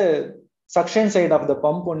at the suction side of the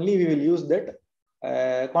pump only. We will use that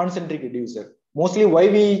concentric reducer. Mostly why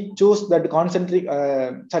we choose that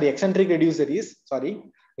eccentric reducer is,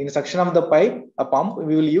 in section of the pipe, a pump,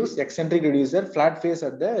 we will use eccentric reducer, flat face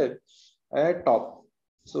at the top.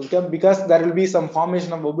 So because there will be some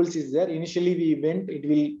formation of bubbles is there, initially we vent, it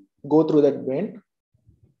will go through that vent.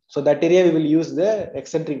 So that area we will use the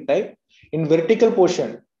eccentric type. In vertical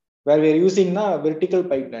portion, where we are using vertical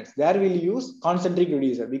pipelines, there we will use concentric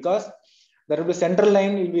reducer, because there will be central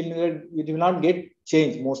line, it will not get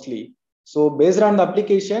changed mostly. So based on the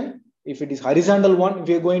application, if it is horizontal one, if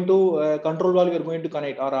we are going to control valve, we are going to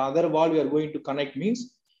connect, or other valve we are going to connect,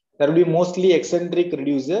 means there will be mostly eccentric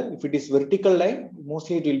reducer. If it is vertical line,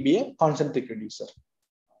 mostly it will be a concentric reducer.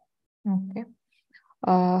 Okay.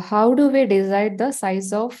 How do we decide the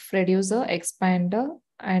size of reducer, expander,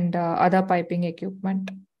 and other piping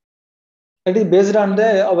equipment? That is based on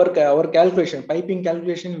our calculation, piping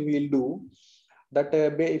calculation we will do. That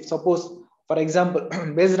if suppose, for example,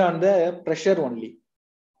 based on the pressure only.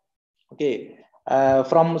 Okay,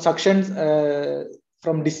 from suctions,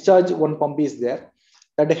 from discharge, one pump is there.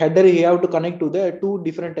 That header you have to connect to the two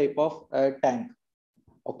different type of tank.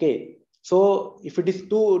 Okay, so if it is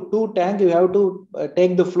two tank, you have to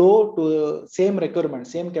take the flow to same requirement,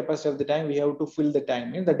 same capacity of the tank. We have to fill the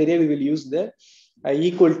tank. In that area, we will use the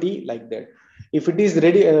equality, like that. If it is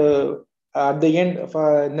ready at the end of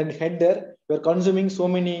the header, we are consuming so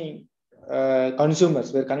many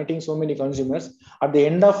consumers. We are connecting so many consumers. At the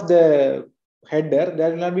end of the header,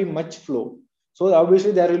 there will not be much flow. So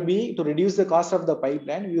obviously, there will be, to reduce the cost of the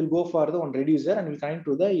pipeline, we will go for the one reducer and we will connect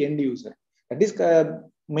to the end user. That is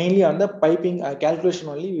mainly on the piping calculation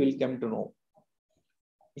only we will come to know.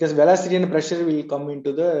 Because velocity and pressure will come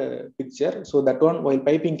into the picture. So that one, while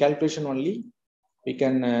piping calculation only, we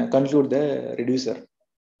can conclude the reducer.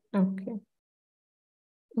 Okay.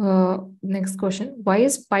 Next question: why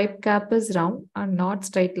is pipe cap is round and not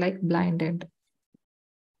straight like blind end?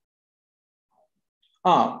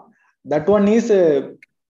 That one is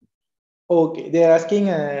okay. They are asking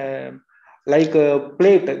like a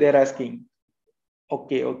plate. They are asking.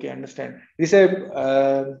 Okay, understand. This is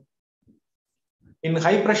in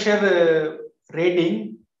high pressure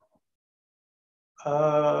rating.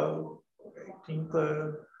 I think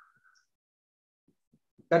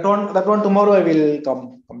that one tomorrow I will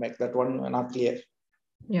come back. That one not clear.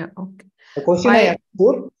 Yeah. Okay. The question I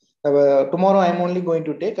answered, Tomorrow I'm only going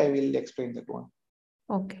to take. I will explain that one.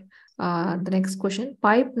 Okay. The next question,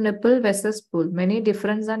 pipe nipple versus spool, many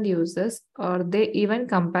difference and uses. Are they even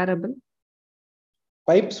comparable?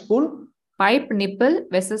 Pipe spool? Pipe nipple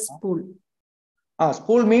versus spool.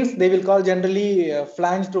 Spool means they will call generally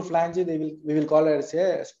flange to flange. We will call it as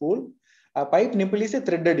a spool. Pipe nipple is a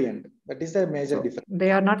threaded end. That is the major difference.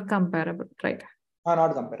 They are not comparable, right?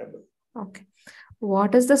 Not comparable. Okay.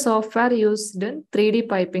 What is the software used in 3D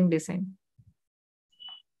piping design?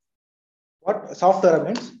 What software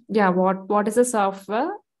means? Yeah, what is the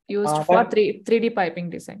software used for 3D piping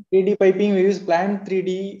design? 3D piping, we use Plant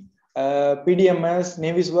 3D, PDMS,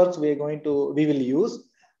 Navisworks we will use.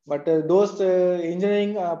 But those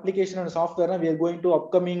engineering application and software, we are going to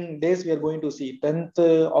upcoming days, we are going to see. 10th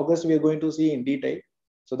August, we are going to see in detail.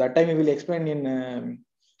 So that time we will explain in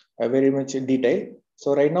very much in detail.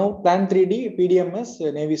 So right now, Plant 3D, PDMS,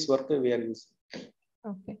 Navisworks we are using.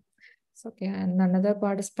 Okay. Okay, and another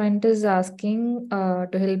participant is asking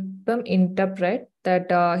to help them interpret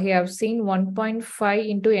that he have seen 1.5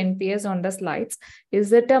 into NPS on the slides.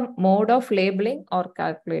 Is it a mode of labeling or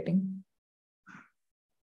calculating?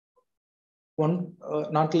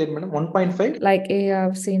 Not clear, madam. 1.5? Like I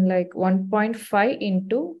have seen like 1.5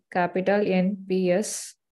 into capital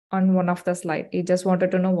NPS on one of the slide. He just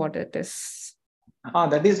wanted to know what it is.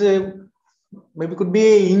 That is maybe could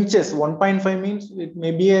be inches. 1.5 means it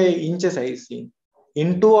may be inches I see.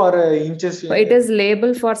 Into or inches. So it is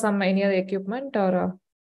labeled for some any other equipment or?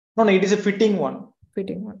 No, it is a fitting one.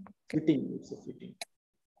 Fitting one. Okay. Fitting. It's a fitting.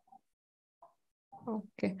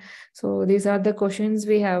 Okay. So these are the questions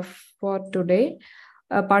we have for today.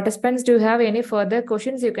 Participants, do you have any further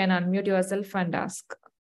questions? You can unmute yourself and ask.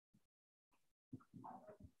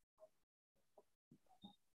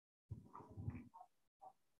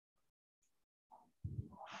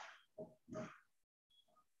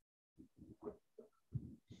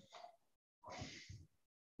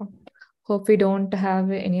 Hope we don't have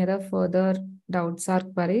any other further doubts or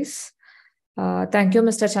queries. Thank you,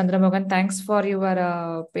 Mr. Chandramohan. Thanks for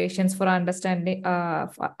your patience for understanding,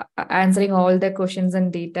 for answering all the questions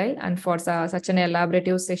in detail and for such an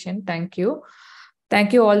elaborative session. Thank you.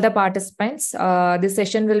 Thank you all the participants. This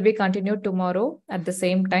session will be continued tomorrow at the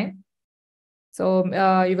same time. So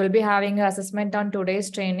you will be having an assessment on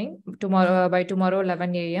today's training tomorrow by tomorrow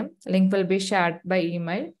 11 a.m. Link will be shared by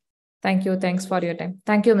email. Thank you. Thanks for your time.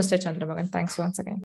 Thank you, Mr. Chandramohan. Thanks once again.